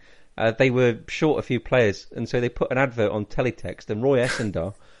Street. They were short a few players, and so they put an advert on Teletext, and Roy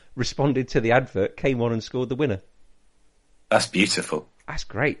Essendon responded to the advert, came on and scored the winner. That's beautiful. That's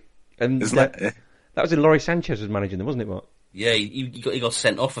great. And that was in Laurie Sanchez was managing them, wasn't it, Mark? Yeah, he got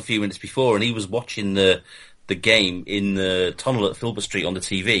sent off a few minutes before, and he was watching the game in the tunnel at Filbert Street on the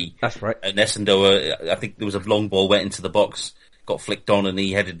TV. That's right. And Essendon, I think there was a long ball went into the box. got flicked on and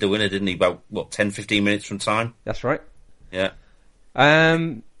he headed the winner, didn't he? About 10, 15 minutes from time. That's right. Yeah.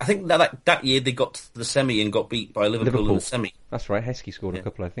 I think that year they got to the semi and got beat by Liverpool in the semi. That's right. Heskey scored a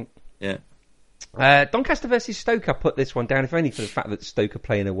couple, I think. Yeah. Doncaster versus Stoke. I put this one down, if only for the fact that Stoke are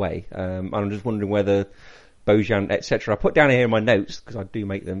playing away. I'm just wondering whether Bojan, etc. I put down here in my notes because I do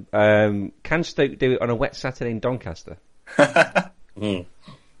make them. Can Stoke do it on a wet Saturday in Doncaster? We've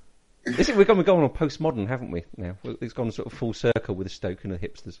gone on postmodern, haven't we? Now it's gone sort of full circle with the Stoke and the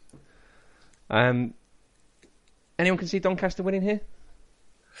hipsters. Anyone can see Doncaster winning here?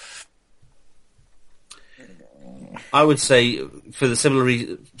 I would say, for the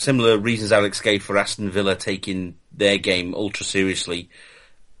similar reasons Alex gave for Aston Villa taking their game ultra seriously,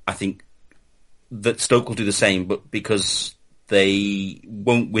 I think that Stoke will do the same, but because they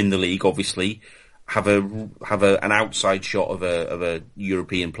won't win the league, obviously, have an outside shot of a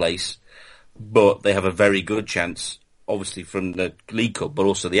European place, but they have a very good chance, obviously from the League Cup, but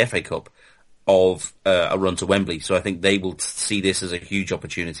also the FA Cup, of a run to Wembley. So I think they will see this as a huge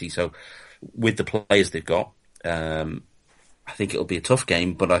opportunity. So with the players they've got, I think it'll be a tough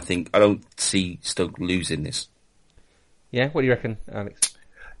game, but I don't see Stoke losing this. Yeah, what do you reckon, Alex?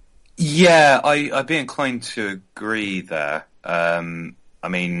 Yeah, I'd be inclined to agree there.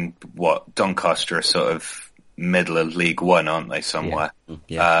 Doncaster are sort of middle of League One, aren't they, somewhere?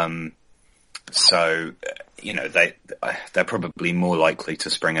 Yeah. So, they're probably more likely to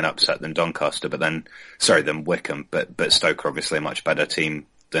spring an upset than Doncaster, than Wickham, but Stoke are obviously a much better team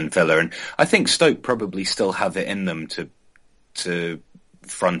than Villa. And I think Stoke probably still have it in them to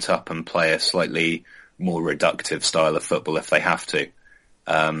front up and play a slightly more reductive style of football if they have to.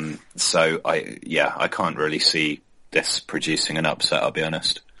 I can't really see this producing an upset, I'll be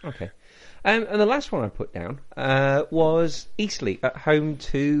honest. Okay. And the last one I put down was Eastleigh at home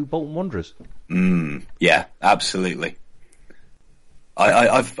to Bolton Wanderers. Yeah, absolutely.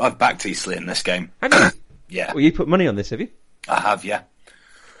 I've backed Eastleigh in this game. Have you? Yeah. Well, you put money on this, have you? I have, yeah.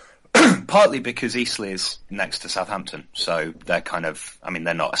 Partly because Eastleigh is next to Southampton, so they're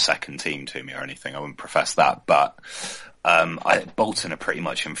they're not a second team to me or anything, I wouldn't profess that, but Bolton are pretty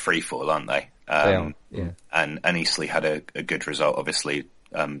much in free fall, aren't they? They are, yeah. And Eastleigh had a good result, obviously,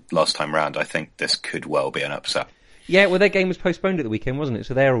 last time round. I think this could well be an upset. Yeah, well, their game was postponed at the weekend, wasn't it?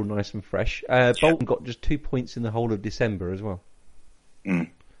 So they're all nice and fresh. Bolton got just 2 points in the whole of December as well. They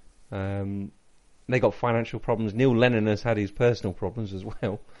got financial problems. Neil Lennon has had his personal problems as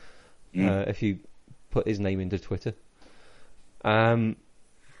well. If you put his name into Twitter. Mark,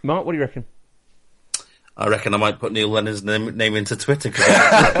 what do you reckon? I reckon I might put Neil Lennon's name into Twitter because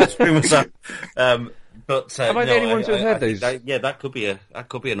that's pretty much that. But am I the only one to have heard those? That could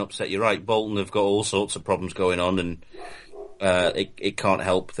be an upset. You're right. Bolton have got all sorts of problems going on, and it can't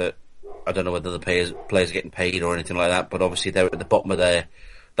help that. I don't know whether the players are getting paid or anything like that, but obviously they're at the bottom of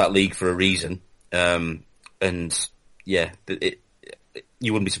that league for a reason. You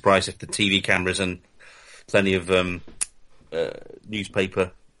wouldn't be surprised if the TV cameras and plenty of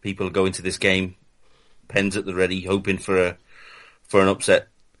newspaper people go into this game, pens at the ready, hoping for an upset.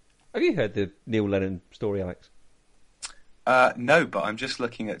 Have you heard the Neil Lennon story, Alex? No, but I'm just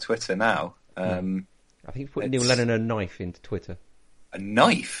looking at Twitter now. I think you put Neil Lennon a knife into Twitter. A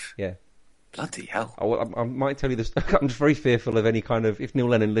knife? Yeah. Bloody hell. I might tell you this. I'm just very fearful of any kind of... If Neil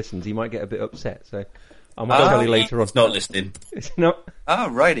Lennon listens, he might get a bit upset, so I might tell you later on. It's not listening. It's not? Oh,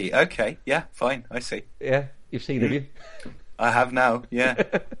 righty. Okay. Yeah, fine. I see. Yeah, you've seen it, have you? I have now, yeah.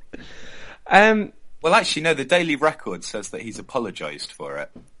 Well, actually, no, the Daily Record says that he's apologised for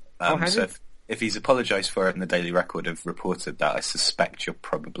it. So if he's apologised for it and the Daily Record have reported that, I suspect you're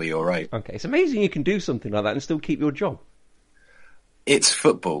probably all right. Okay, it's amazing you can do something like that and still keep your job. It's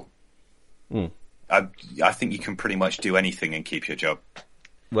football. I think you can pretty much do anything and keep your job.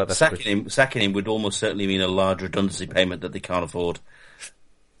 Well, sacking him would almost certainly mean a large redundancy payment that they can't afford.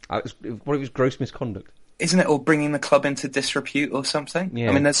 What if it was gross misconduct? Isn't it all bringing the club into disrepute or something? Yeah.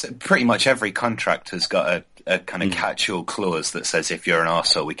 I mean, there's pretty much every contract has got a kind of catch-all clause that says if you're an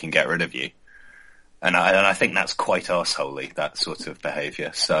arsehole, we can get rid of you. And I think that's quite arseholey, that sort of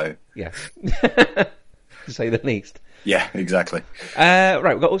behaviour. So yeah, to say the least. Yeah, exactly. Right,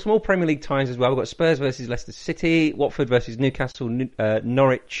 we've got some more Premier League ties as well. We've got Spurs versus Leicester City, Watford versus Newcastle,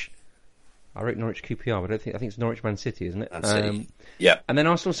 Norwich. I wrote Norwich QPR, but I think it's Norwich Man City, isn't it? Yeah. And then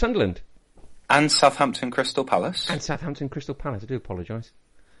Arsenal Sunderland. And Southampton Crystal Palace. And Southampton Crystal Palace. I do apologise.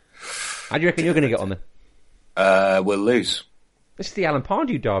 How do you reckon you're going to get on there? We'll lose. This is the Alan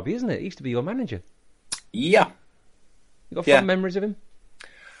Pardew derby, isn't it? He used to be your manager. Yeah. You got fond memories of him?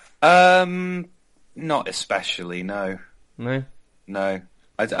 Not especially, no. No? No.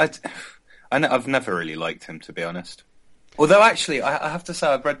 I've never really liked him, to be honest. Although, actually, I have to say,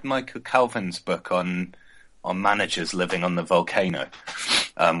 I've read Michael Calvin's book on managers living on the volcano,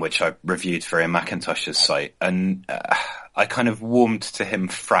 which I reviewed for Ian McIntosh's site, and I kind of warmed to him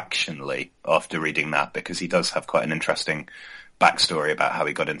fractionally after reading that, because he does have quite an interesting backstory about how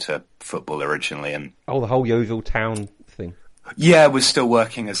he got into football originally. And the whole Yeovil Town thing. Yeah, was still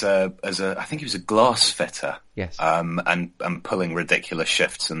working as a I think he was a glass fitter. Yes. And pulling ridiculous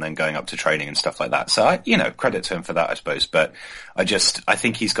shifts and then going up to training and stuff like that. So credit to him for that, I suppose. But I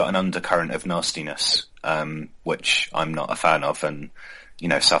think he's got an undercurrent of nastiness, which I'm not a fan of. And,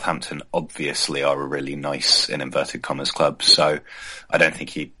 Southampton obviously are a really nice, in inverted commas, club. So I don't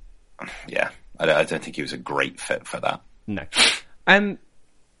think I don't think he was a great fit for that. No. Have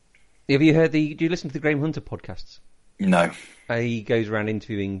you heard do you listen to the Graham Hunter podcasts? No. He goes around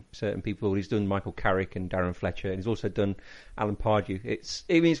interviewing certain people. He's done Michael Carrick and Darren Fletcher, and he's also done Alan Pardew.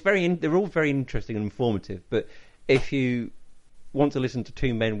 They're all very interesting and informative. But if you want to listen to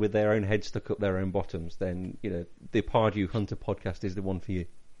two men with their own heads stuck up their own bottoms, then the Pardew Hunter podcast is the one for you.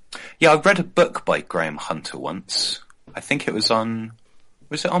 Yeah, I read a book by Graham Hunter once. I think it was on.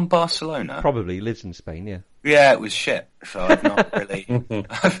 Was it on Barcelona? Probably. He lives in Spain. Yeah. Yeah, it was shit. So I've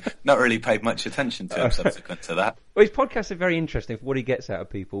not really paid much attention to him subsequent to that. Well, his podcasts are very interesting for what he gets out of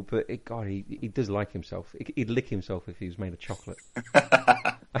people, but he does like himself. He'd lick himself if he was made of chocolate.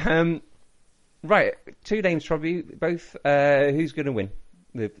 Right, two names from you both. Who's going to win?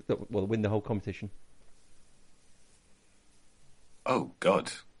 Win the whole competition. Oh God,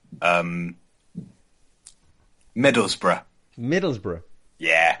 Middlesbrough.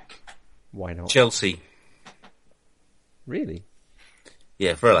 Yeah. Why not? Chelsea. Really?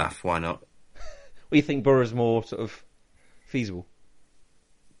 Yeah, for a laugh, why not? Well, you think Borough's more sort of feasible?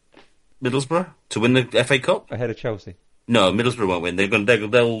 Middlesbrough to win the FA Cup Ahead of Chelsea? No, Middlesbrough won't win.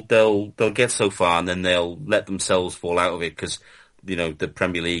 They'll get so far and then they'll let themselves fall out of it because the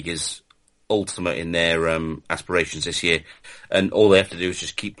Premier League is ultimate in their aspirations this year, and all they have to do is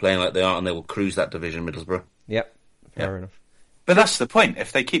just keep playing like they are, and they will cruise that division. Middlesbrough. Yep, fair enough. But that's the point.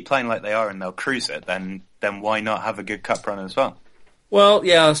 If they keep playing like they are and they'll cruise it, then why not have a good cup run as well? Well,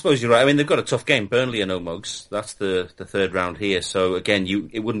 yeah, I suppose you're right. I mean, they've got a tough game. Burnley are no mugs. That's the third round here. So again,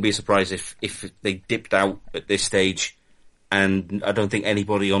 it wouldn't be a surprise if they dipped out at this stage, and I don't think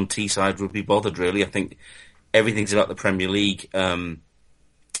anybody on Teesside would be bothered really. I think everything's about the Premier League. That'd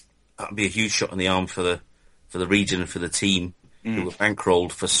be a huge shot in the arm for the region and for the team who were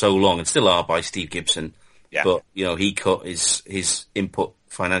bankrolled for so long and still are by Steve Gibson. Yeah. But he cut his input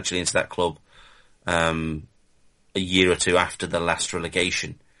financially into that club a year or two after the last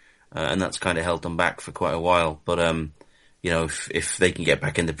relegation, and that's kind of held them back for quite a while. But if they can get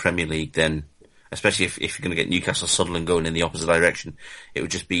back in the Premier League, then especially if you're going to get Newcastle, Sunderland going in the opposite direction, it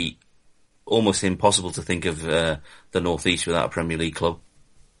would just be almost impossible to think of the North East without a Premier League club.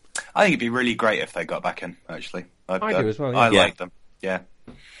 I think it'd be really great if they got back in. Actually, I do as well. Yeah. I like them. Yeah.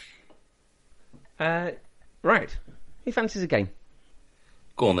 Right. Who fancies a game?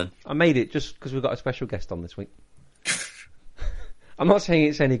 Go on then. I made it just because we've got a special guest on this week. I'm not saying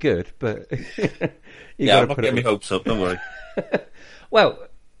it's any good, but I'm not getting my hopes up. Don't worry. Well,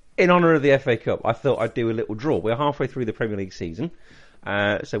 in honour of the FA Cup, I thought I'd do a little draw. We're halfway through the Premier League season.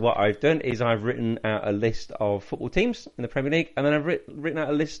 So what I've done is I've written out a list of football teams in the Premier League, and then I've written out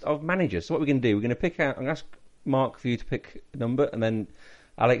a list of managers. So what we're going to do, we're going to pick out, I'm going to ask Mark for you to pick a number, and then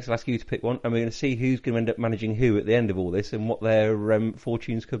Alex will ask you to pick one, and we're going to see who's going to end up managing who at the end of all this and what their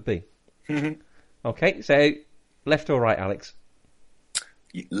fortunes could be. Okay, so left or right, Alex?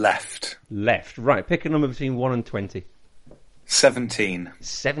 Left. Left. Right, pick a number between 1 and 20. 17.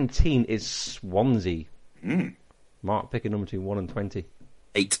 17 is Swansea. Mark, pick a number between 1 and 20.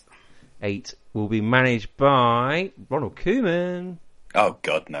 8. 8 will be managed by Ronald Koeman. Oh,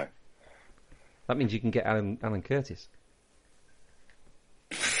 God, no. That means you can get Alan Curtis.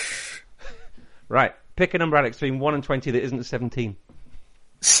 Right, pick a number, Alex, between 1 and 20 that isn't 17.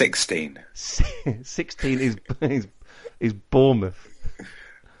 16. 16 is Bournemouth.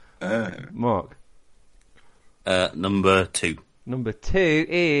 Mark. Number 2. Number 2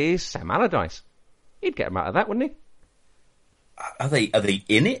 is Sam Allardyce. He'd get him out of that, wouldn't he? Are they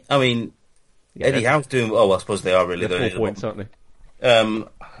in it? I mean, Yeah, Eddie Howe's doing. Oh, I suppose they are really. They're 4 points, aren't they?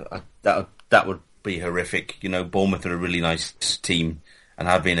 That would be horrific. Bournemouth are a really nice team and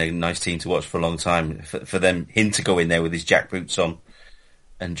have been a nice team to watch for a long time. For him to go in there with his jack boots on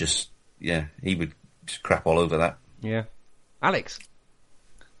and he would just crap all over that. Yeah. Alex?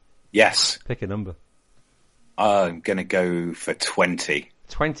 Yes. Pick a number. I'm going to go for 20.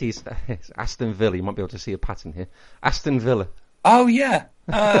 20 is Aston Villa. You might be able to see a pattern here. Aston Villa. Oh, yeah.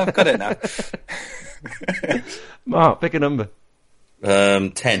 I've got it now. Mark, pick a number.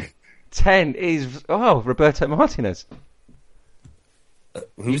 10. 10 is Roberto Martinez.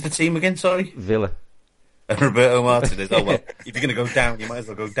 Who's the team again? Sorry, Villa. Roberto Martinez. Oh well, if you're going to go down, you might as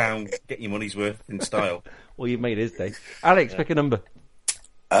well go down. Get your money's worth in style. Well, you've made his day. Alex, pick a number.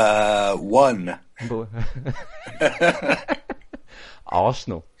 1.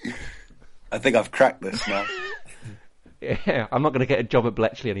 Arsenal. I think I've cracked this now. Yeah, I'm not going to get a job at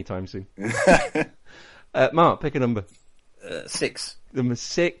Bletchley anytime soon. Mark, pick a number. 6. Number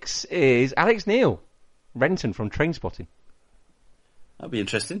 6 is Alex Neil, Renton from Trainspotting. That'd be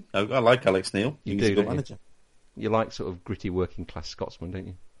interesting. I like Alex Neil. You He's do, a good don't manager. You like sort of gritty working class Scotsman, don't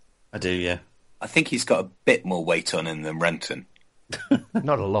you? I do, yeah. I think he's got a bit more weight on him than Renton.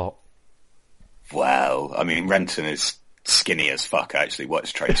 Not a lot. Well, I mean, Renton is skinny as fuck. I actually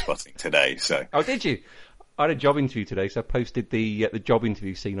watched Trainspotting today, so... Oh, did you? I had a job interview today, so I posted the job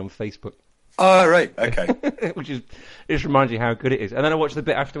interview scene on Facebook. Oh, right, okay. Which is, it just reminds you how good it is. And then I watched the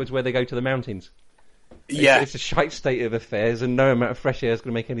bit afterwards where they go to the mountains. Yeah. It's a shite state of affairs, and no amount of fresh air is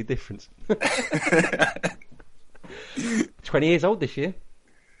going to make any difference. 20 years old this year.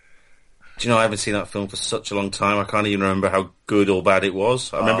 Do you know, I haven't seen that film for such a long time. I can't even remember how good or bad it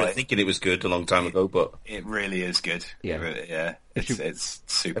was. I remember thinking it was good a long time ago, but... It really is good. Yeah. It's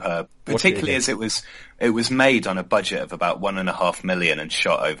superb. Particularly as it was made on a budget of about $1.5 million and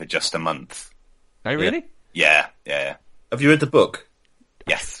shot over just a month. Oh, really? Yeah. Have you read the book?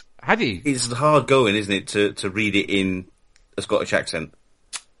 Yes. Have you? It's hard going, isn't it, to read it in a Scottish accent?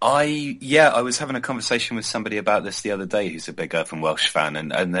 I was having a conversation with somebody about this the other day who's a big Earth and Welsh fan,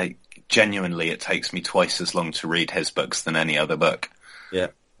 and they genuinely, it takes me twice as long to read his books than any other book. Yeah.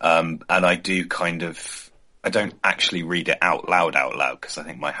 And I do I don't actually read it out loud because I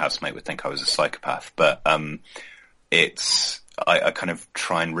think my housemate would think I was a psychopath, but I kind of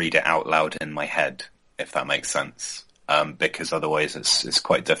try and read it out loud in my head, if that makes sense, because otherwise it's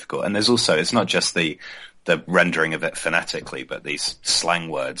quite difficult. And there's also, it's not just the rendering of it phonetically, but these slang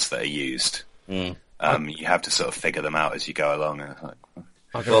words that are used. You have to sort of figure them out as you go along. And it's like,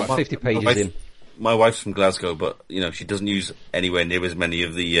 I've got about 50 pages in. My wife's from Glasgow, but she doesn't use anywhere near as many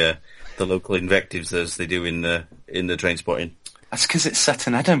of the local invectives as they do in the Trainspotting. That's because it's set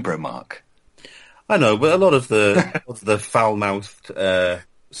in Edinburgh, Mark. I know, but a lot of the foul-mouthed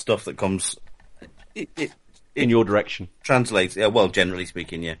stuff that comes in your direction translates. Yeah, well, generally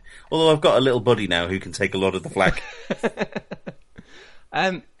speaking, yeah. Although I've got a little buddy now who can take a lot of the flack.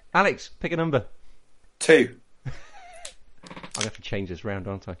 Alex, pick a number. 2. I'll have to change this round,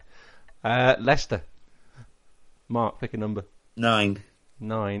 aren't I? Leicester. Mark, pick a number. 9.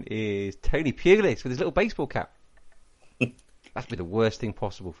 9 is Tony Pulis with his little baseball cap. That'd be the worst thing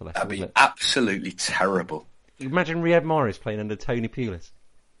possible for Leicester, That'd be wouldn't absolutely terrible. it? Imagine Riyad Mahrez playing under Tony Pulis.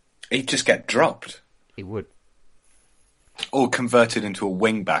 He'd just get dropped. He would. Or converted into a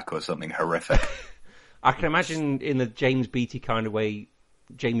wing-back or something horrific. I can imagine in the James Beattie kind of way,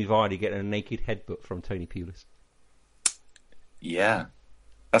 Jamie Vardy getting a naked headbutt from Tony Pulis. Yeah.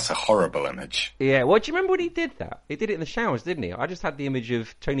 That's a horrible image. Yeah, well, do you remember when he did that? He did it in the showers, didn't he? I just had the image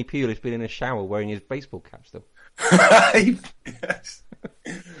of Tony Pulis being in a shower wearing his baseball cap still. Yes.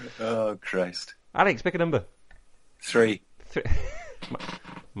 Oh, Christ. Alex, pick a number. 3.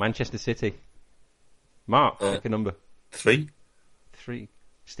 Manchester City. Mark, pick a number. 3. 3.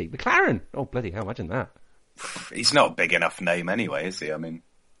 Steve McLaren. Oh, bloody hell, imagine that. He's not a big enough name anyway, is he? I mean...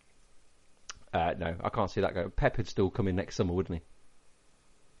 no, I can't see that go. Pep would still come in next summer, wouldn't he?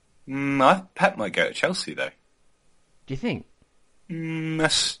 Pep might go to Chelsea, though. Do you think?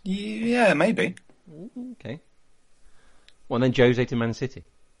 Yeah, maybe. Okay. Well, and then Jose to Man City.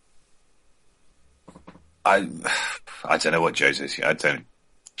 I don't know what Jose's...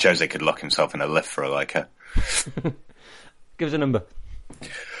 Jose could lock himself in a lift for a liker. Give us a number.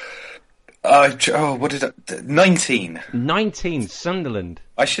 What did 19. 19, Sunderland.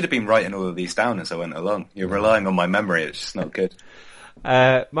 I should have been writing all of these down as I went along. You're relying on my memory, it's just not good.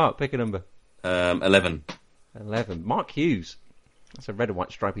 Mark, pick a number. 11. 11. Mark Hughes. That's a red and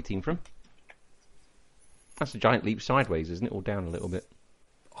white stripy team from. That's a giant leap sideways, isn't it? Or down a little bit.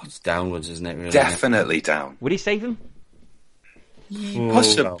 Oh, it's downwards, isn't it? Really? Definitely down. Would he save him?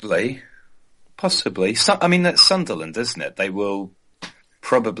 Possibly. Possibly. I mean, that's Sunderland, isn't it? They will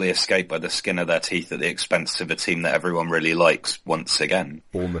probably escape by the skin of their teeth at the expense of a team that everyone really likes once again.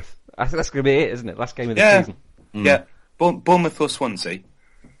 Bournemouth. That's going to be it, isn't it? Last game of the season. Yeah. Bournemouth or Swansea.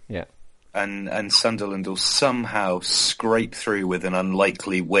 Yeah. And Sunderland will somehow scrape through with an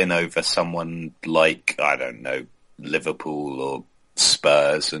unlikely win over someone like, I don't know, Liverpool or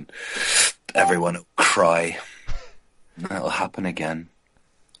Spurs, and everyone will cry. That'll happen again.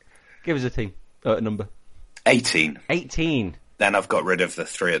 Give us a team. Number 18. 18. Then I've got rid of the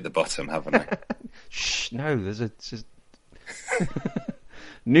 3 at the bottom, haven't I? Shh, no, there's a...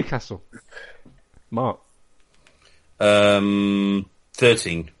 Newcastle. Mark.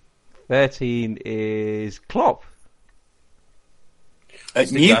 13. 13 is Klopp.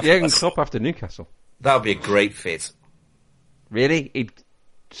 Newcastle. Klopp after Newcastle. That would be a great fit. Really? He'd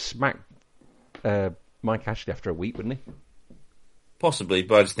smack Mike Ashley after a week, wouldn't he? Possibly,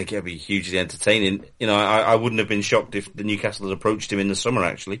 but I just think it'd be hugely entertaining. You know, I wouldn't have been shocked if the Newcastle had approached him in the summer,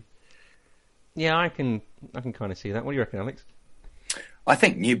 actually. Yeah, I can kind of see that. What do you reckon, Alex? I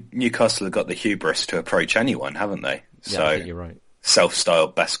think Newcastle have got the hubris to approach anyone, haven't they? Yeah, I think you're right.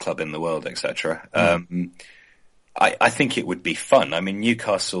 Self-styled best club in the world, etc. I think it would be fun. I mean,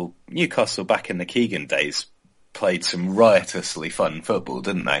 Newcastle back in the Keegan days played some riotously fun football,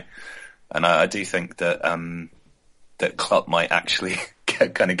 didn't they? And I do think that that Klopp might actually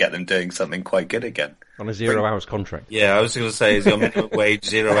kind of get them doing something quite good again. On a 0 hours contract. Yeah, I was going to say, is your minimum wage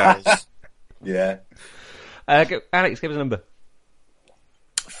 0 hours? Yeah. Alex, give us a number.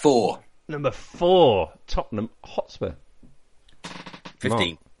 4. Number 4, Tottenham Hotspur. 15.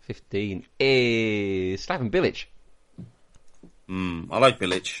 Mark, 15 is Slaven Bilic. I like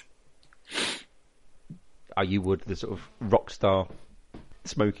Bilic. Oh, you would, the sort of rock star,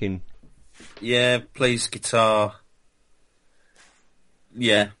 smoking. Yeah, plays guitar.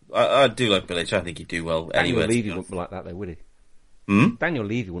 Yeah, I do like Bilic. I think he'd do well Daniel anywhere. Levy wouldn't like that, though, would he? Daniel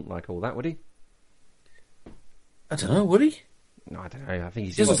Levy wouldn't like all that, would he? I don't know, would he? No, I don't know. I think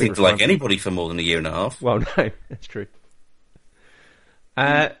He doesn't seem to like anybody for more than a year and a half. Well, no, that's true.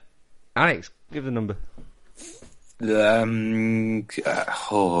 Alex, give the number.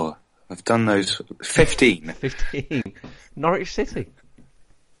 I've done those. 15. 15. Norwich City.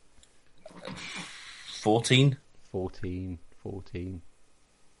 14. 14.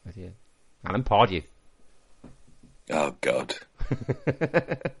 Oh, dear. Alan Pardew. Oh, God.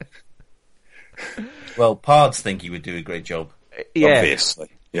 Well, Pards think he would do a great job. Yeah. Obviously,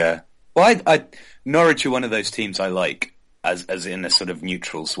 yeah. Well, Norwich are one of those teams I like, as in a sort of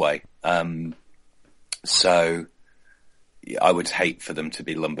neutrals way. So I would hate for them to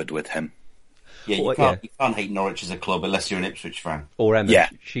be lumbered with him. Yeah, you can't hate Norwich as a club unless you're an Ipswich fan. Or Emma. Yeah.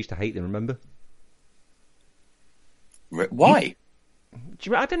 She used to hate them, remember? Why?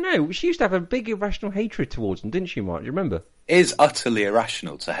 I don't know. She used to have a big irrational hatred towards them, didn't she, Mark? Do you remember? It is utterly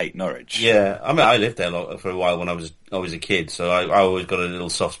irrational to hate Norwich. Yeah, I mean, I lived there for a while when I was a kid, so I always got a little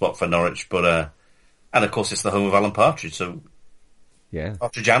soft spot for Norwich. But and of course, it's the home of Alan Partridge, so Yeah.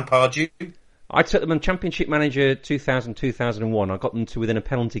 Partridge and Pardew. I took them on Championship Manager 2000-2001. I got them to within a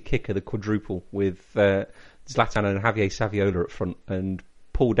penalty kick of the quadruple with Zlatan and Javier Saviola up front and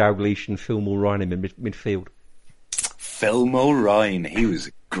Paul Dalglish and Phil Mulrine in midfield. Phil Mulrine, he was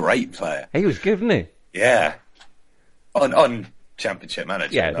a great player. He was good, wasn't Yeah. On Championship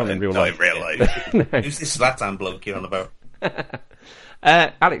Manager. Yeah, not in real life. Not in real life. he? No. Who's this Zlatan bloke you're on about?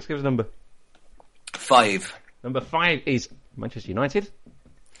 Alex, give us a number. 5. Number 5 is Manchester United.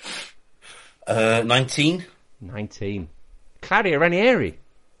 19. 19. Claudio Ranieri.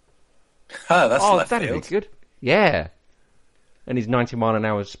 Oh, that's left that'd field. be good. Yeah. And his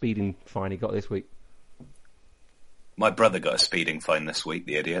 90-mile-an-hour speeding fine he got this week. My brother got a speeding fine this week,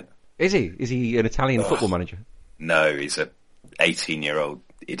 the idiot. Is he? Is he an Italian football manager? No, he's a 18-year-old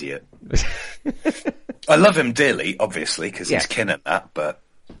idiot. I love him dearly, obviously, because he's kin at that, but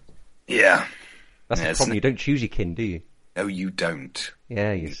yeah. That's the problem. You don't choose your kin, do you? No, you don't.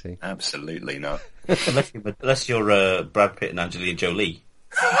 Yeah, you see. Absolutely not. Unless you're Brad Pitt and Angelina Jolie.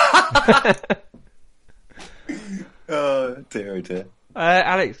 Oh, dear, oh, dear.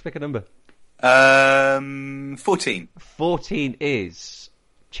 Alex, pick a number. 14. 14 is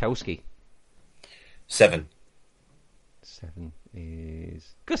Chelsea. 7. 7 is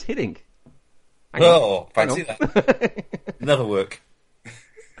Gus Hiddink. Fancy that. Never work.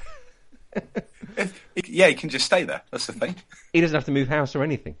 Yeah, he can just stay there. That's the thing. He doesn't have to move house or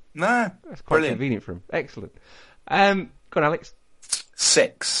anything. Nah, That's quite convenient for him. Excellent. Go on, Alex.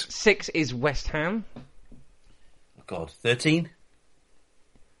 6. 6 is West Ham. Oh, God, 13.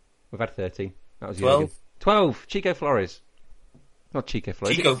 We've had 13. That was 12. Jurgen. 12. Chico Flores. Not Chico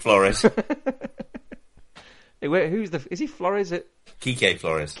Flores. Chico Flores. Hey, is he Flores at? Kike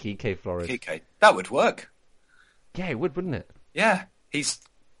Flores. Kike Flores. Okay, that would work. Yeah, it would, wouldn't it? Yeah, he's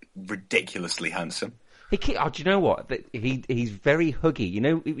ridiculously handsome. Do you know what? He's very huggy. You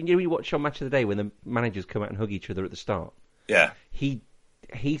know, you watch on Match of the Day when the managers come out and hug each other at the start. Yeah. He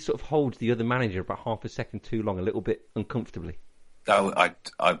sort of holds the other manager about half a second too long, a little bit uncomfortably. I'd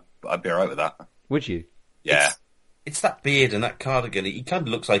be alright with that. Would you? Yeah. It's that beard and that cardigan. He kind of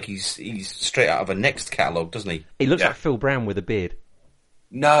looks like he's straight out of a Next catalogue, doesn't he? He looks like Phil Brown with a beard.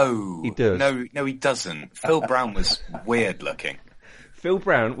 No, He does. No, he doesn't. Phil Brown was weird looking. Phil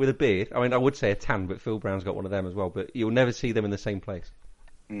Brown with a beard. I mean, I would say a tan, but Phil Brown's got one of them as well. But you'll never see them in the same place.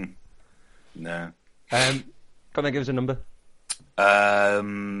 No. Can they give us a number?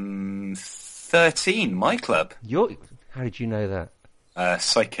 13, my club. How did you know that?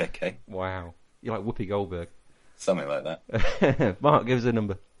 Psychic, eh? Wow. You're like Whoopi Goldberg. Something like that. Mark, give us a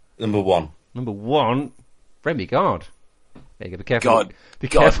number. Number 1. Number 1, Remy Gard. There you go. Be careful. God, Be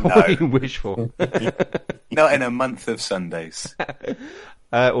careful no. what you wish for. Not in a month of Sundays.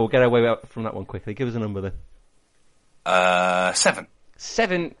 Or get away from that one quickly. Give us a number then. 7.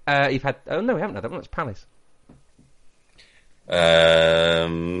 7. You've had. Oh no, we haven't had that one. That's Palace.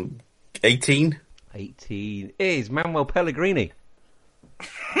 18. 18 is Manuel Pellegrini.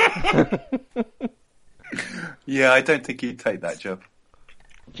 Yeah, I don't think he'd take that job.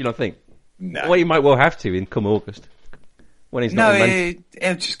 Do you not think? No. Well, you might well have to in come August when he's not. No, in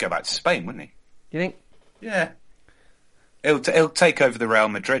he'll just go back to Spain, wouldn't he? You think? Yeah. He'll take over the Real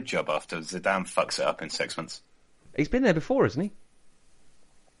Madrid job after Zidane fucks it up in 6 months. He's been there before, hasn't he?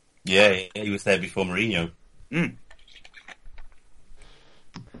 Yeah, he was there before Mourinho.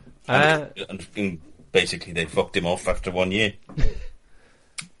 And basically, they fucked him off after 1 year.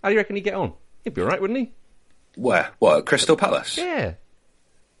 How do you reckon he'd get on? He'd be all right, wouldn't he? Where? What, at Crystal Palace? Yeah.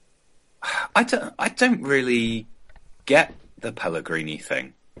 I don't really get the Pellegrini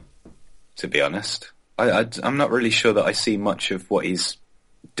thing, to be honest. I'm not really sure that I see much of what he's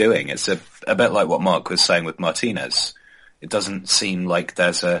doing. It's a bit like what Mark was saying with Martinez. It doesn't seem like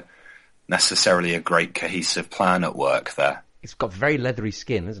there's necessarily a great cohesive plan at work there. He's got very leathery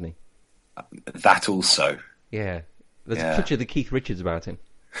skin, hasn't he? That also. Yeah. There's a touch of the Keith Richards about him.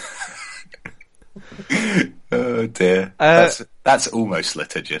 Oh dear. That's almost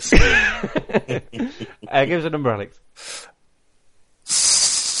litigious. Give us a number, Alex.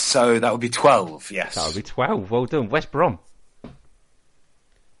 So that would be 12, yes. That would be 12. Well done. West Brom.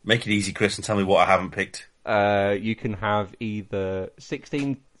 Make it easy, Chris, and tell me what I haven't picked. You can have either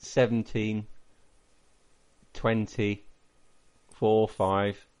 16, 17, 20, 4,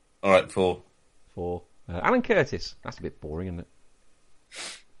 5. All right, 4. 4. Alan Curtis. That's a bit boring, isn't it?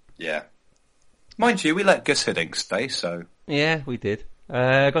 Yeah. Mind you, we let Gus Hiddink stay, so... Yeah, we did. Go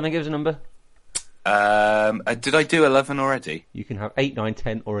on then, give us a number. Did I do 11 already? You can have 8, 9,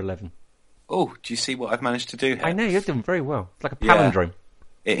 10 or 11. Oh, do you see what I've managed to do here? I know, you're doing very well. It's like a palindrome.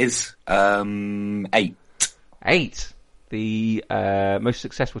 It is 8. 8. The most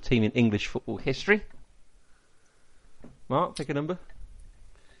successful team in English football history. Mark, pick a number.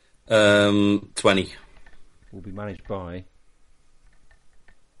 20. Will be managed by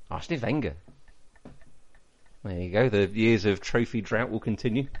Arsene Wenger. There you go. The years of trophy drought will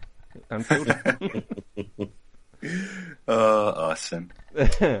continue. Anfield. Oh, Arsene.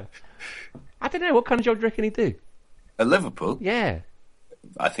 I don't know. What kind of job do you reckon he'd do? At Liverpool? Yeah.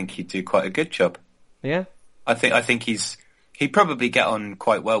 I think he'd do quite a good job. Yeah? I think he'd probably get on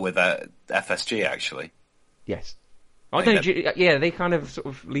quite well with FSG, actually. Yes. I don't. Yeah, they kind of sort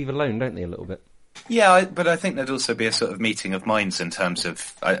of leave alone, don't they, a little bit? Yeah, but I think there'd also be a sort of meeting of minds in terms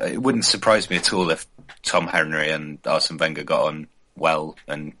of... it wouldn't surprise me at all if Tom Henry and Arsene Wenger got on well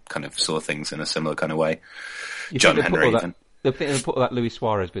and kind of saw things in a similar kind of way. John Henry, even. They'll put all that Luis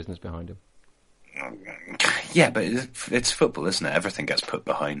Suarez business behind him. Yeah, but it's football, isn't it? Everything gets put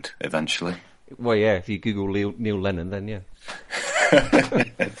behind eventually. Well, yeah, if you Google Neil Lennon, then yeah.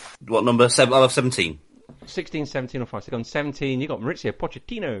 What number? I'll have 17. 16, 17 or 5. So on 17, you got Maurizio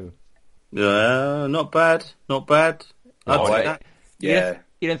Pochettino. Not bad. Not bad. I'd say that. Yeah.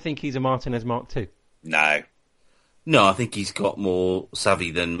 You don't think he's a Martinez Mark II? No. No, I think he's got more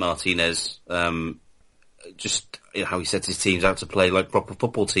savvy than Martinez. Just how he sets his teams out to play like proper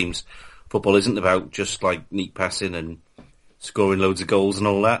football teams. Football isn't about just like neat passing and scoring loads of goals and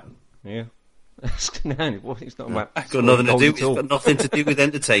all that. Yeah. It's not about. It's got nothing to do. It's got nothing to do with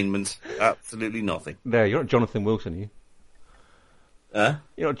entertainment. Absolutely nothing. No, you're not Jonathan Wilson, are you?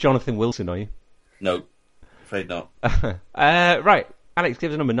 You're not Jonathan Wilson, are you? No, afraid not. Right, Alex,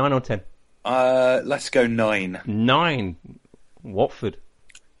 give us a number, 9 or 10. Let's go 9. 9. Watford.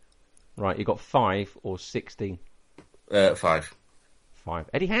 Right, you got 5 or 16. 5. 5.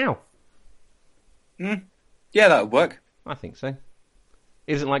 Eddie Howe. Yeah, that would work. I think so.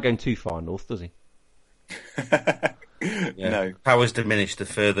 He doesn't like going too far north, does he? Yeah. No. Power's diminished the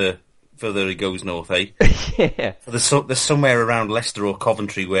further he goes north, eh? Yeah. There's somewhere around Leicester or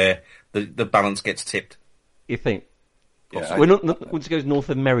Coventry where the balance gets tipped. You think? Yeah, We're not, once it goes north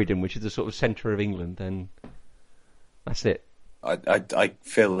of Meriden, which is the sort of centre of England, then That's it. I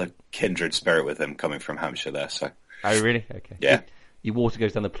feel a kindred spirit with him coming from Hampshire there. So. Oh, really? Okay. Yeah. Your water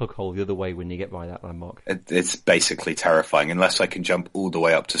goes down the plug hole the other way when you get by that landmark. It's basically terrifying, unless I can jump all the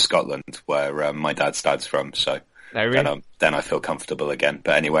way up to Scotland, where my dad's from. So Oh, really? then I feel comfortable again.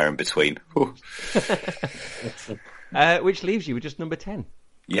 But anywhere in between. Which leaves you with just number 10.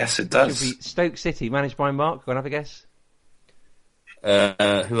 Yes, it Which does. would be Stoke City, managed by Mark. Go on, have a guess. Who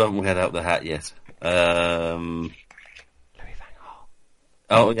haven't we had out the hat yet? Louis van Gaal.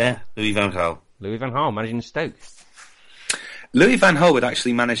 Oh yeah, Louis van Gaal. Louis van Gaal managing Stoke. Louis van Gaal would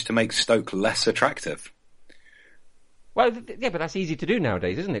actually manage to make Stoke less attractive. Well, yeah, but that's easy to do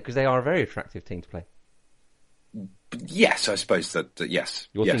nowadays, isn't it? Because they are a very attractive team to play. Yes, I suppose that yes.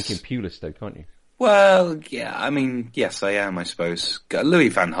 You're yes. thinking Pulis Stoke, aren't you? Well, yeah, I mean, yes, I am, I suppose. Louis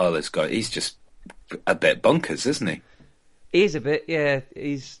van Gaal he's just a bit bonkers, isn't he? He is a bit, yeah.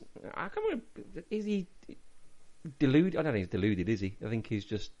 Is he deluded? I don't think he's deluded, is he? I think he's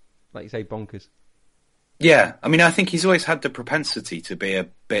just, like you say, bonkers. Yeah, I mean, I think he's always had the propensity to be a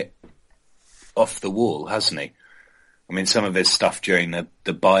bit off the wall, hasn't he? I mean, some of his stuff during the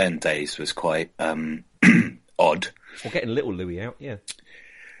Bayern days was quite odd. Or getting little Louis out, yeah.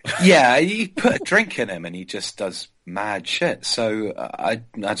 Yeah, you put a drink in him and he just does mad shit. So I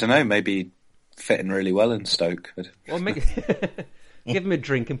don't know, maybe fitting really well in Stoke. Well, give him a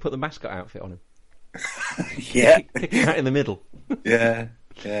drink and put the mascot outfit on him. Yeah, Pick him out in the middle. yeah.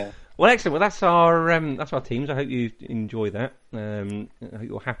 Well, excellent. Well, that's our teams. I hope you enjoy that. I hope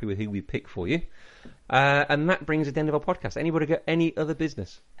you're happy with who we pick for you. And that brings us to the end of our podcast. Anybody got any other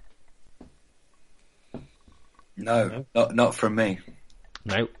business? No, not from me.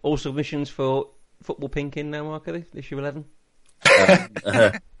 No. All submissions for Football Pink in now, Mark, are they? Issue 11?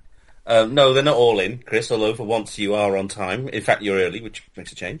 No, they're not all in, Chris, although for once you are on time. In fact, you're early, which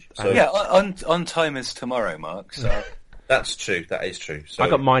makes a change. So Yeah, on time is tomorrow, Mark. So that's true. That is true. So I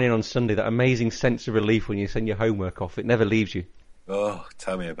got mine in on Sunday. That amazing sense of relief when you send your homework off. It never leaves you. oh,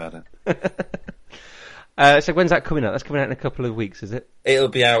 tell me about it. So when's that coming out? That's coming out in a couple of weeks, is it? it'll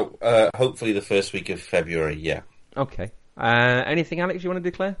be out hopefully the first week of February, yeah. Okay. Anything, Alex, you want to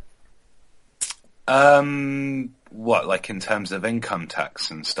declare? What, like in terms of income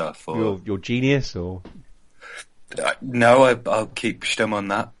tax and stuff? Or Your genius, or no, I'll keep stum on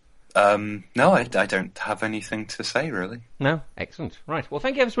that. No, I don't have anything to say really. no? Excellent. Right. Well,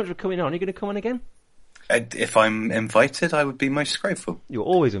 thank you ever so much for coming on. Are you going to come on again? If I'm invited, I would be most grateful. You're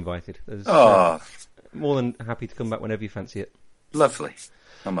always invited. There's, Oh, more than happy to come back whenever you fancy it. lovely.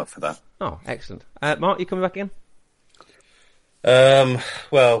 I'm up for that. Oh, excellent. Mark, you coming back again?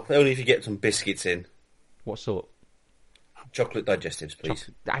 Well, only if you get some biscuits in. What sort? Chocolate digestives, please.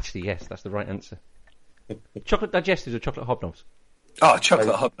 Actually, yes, that's the right answer. Chocolate digestives or chocolate hobnobs? Oh,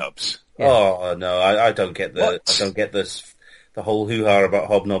 chocolate hobnobs. Yeah. Oh no, I don't get the What? I don't get this the whole hoo-ha about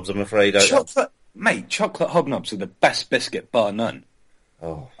hobnobs. I'm afraid. Chocolate hobnobs are the best biscuit, bar none.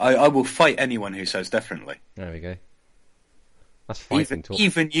 Oh, I will fight anyone who says differently. There we go. That's fighting talk.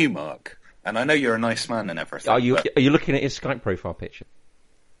 Even you, Mark. And I know you're a nice man and everything. Are you but- looking at his Skype profile picture?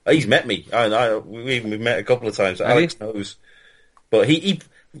 he's met me. We've met a couple of times. Have Alex you? knows, but he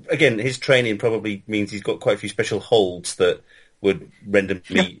again, his training probably means he's got quite a few special holds that would render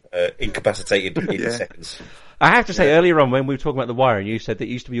me incapacitated in seconds. I have to say, earlier on when we were talking about the wire, and you said that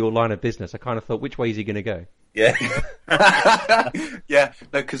used to be your line of business, I kind of thought, which way is he going to go? Yeah. Yeah,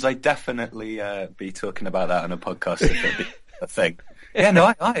 no, because I definitely be talking about that on a podcast if it'd be a thing. Yeah,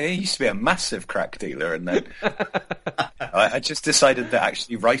 no, I used to be a massive crack dealer, and then I just decided that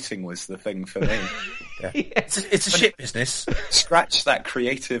actually writing was the thing for me. Yeah. It's a shit business. Scratch that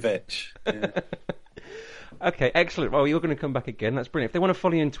creative itch. Yeah. Okay, excellent. Well, you're going to come back again. That's brilliant. If they want to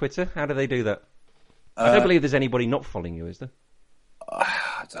follow you on Twitter, how do they do that? I don't believe there's anybody not following you, is there?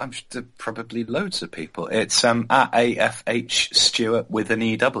 I'm sure probably loads of people. It's at AFH Stewart with an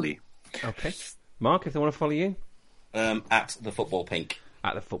EW. Okay. Mark, if they want to follow you? At the Football Pink.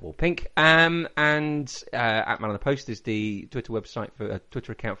 At the Football Pink. And at Man on the Post is the Twitter website for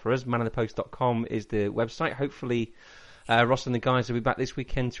Twitter account for us. manonthepost.com is the website. Hopefully, Ross and the guys will be back this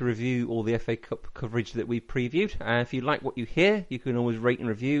weekend to review all the FA Cup coverage that we previewed. If you like what you hear, you can always rate and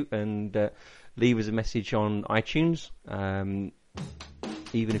review and leave us a message on iTunes.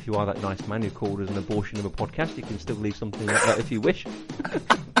 Even if you are that nice man who called us an abortion of a podcast, you can still leave something like that if you wish.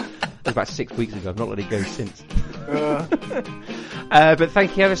 It was about 6 weeks ago. I've not let it go since. But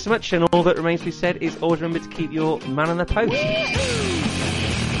thank you ever so much, and all that remains to be said is always remember to keep your man on the post.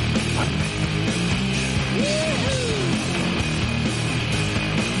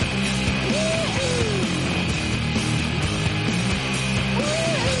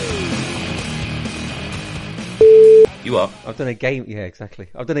 I've done a game. Yeah, exactly.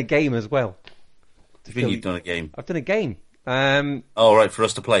 I've done a game as well. I think you've done a game. I've done a game. Oh, right, for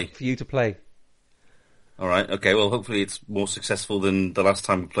us to play. For you to play. All right, okay. Well, hopefully it's more successful than the last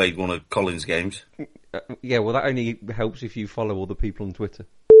time we played one of Colin's games. Yeah, well, that only helps if you follow all the people on Twitter.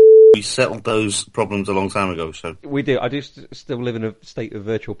 We settled those problems a long time ago, so... We do. I do still live in a state of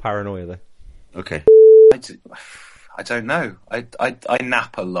virtual paranoia, though. Okay. I don't know. I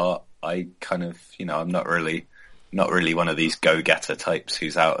nap a lot. I kind of, I'm not really one of these go-getter types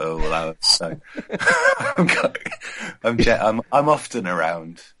who's out all hours. So I'm often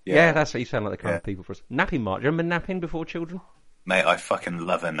around. Yeah, that's what you sound like the kind of people for us. Napping, Mark. Do you remember napping before children? Mate, I fucking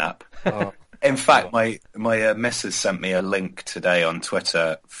love a nap. Oh. In fact, my missus sent me a link today on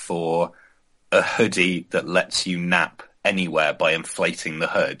Twitter for a hoodie that lets you nap anywhere by inflating the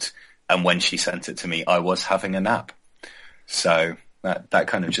hood. And when she sent it to me, I was having a nap. So that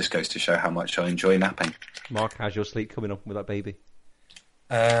kind of just goes to show how much I enjoy napping. Mark, how's your sleep coming up with that baby?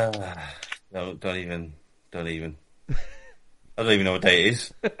 No, don't even. I don't even know what day it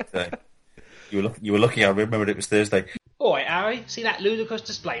is. You were lucky. I remembered it was Thursday. Alright, Harry, see that ludicrous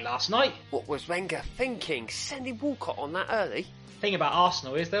display last night? What was Wenger thinking? Sending Walcott on that early? Thing about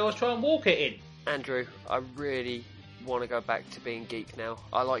Arsenal is they always try and walk it in. Andrew, I really want to go back to being geek now.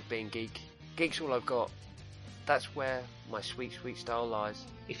 I like being geek. Geek's all I've got. That's where my sweet, sweet style lies.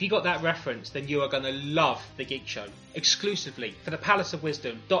 If you got that reference, then you are going to love The Geek Show. Exclusively for the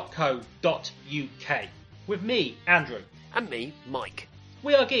palaceofwisdom.co.uk. With me, Andrew. And me, Mike.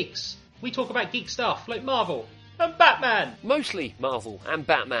 We are geeks. We talk about geek stuff like Marvel and Batman. Mostly Marvel and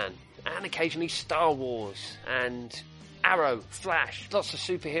Batman. And occasionally Star Wars and Arrow, Flash. Lots of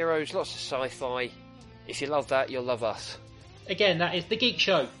superheroes, lots of sci-fi. If you love that, you'll love us. Again, that is The Geek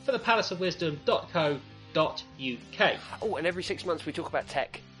Show for the palaceofwisdom.co.uk. Oh, and every 6 months we talk about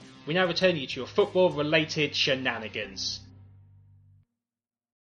tech. We now return you to your football-related shenanigans.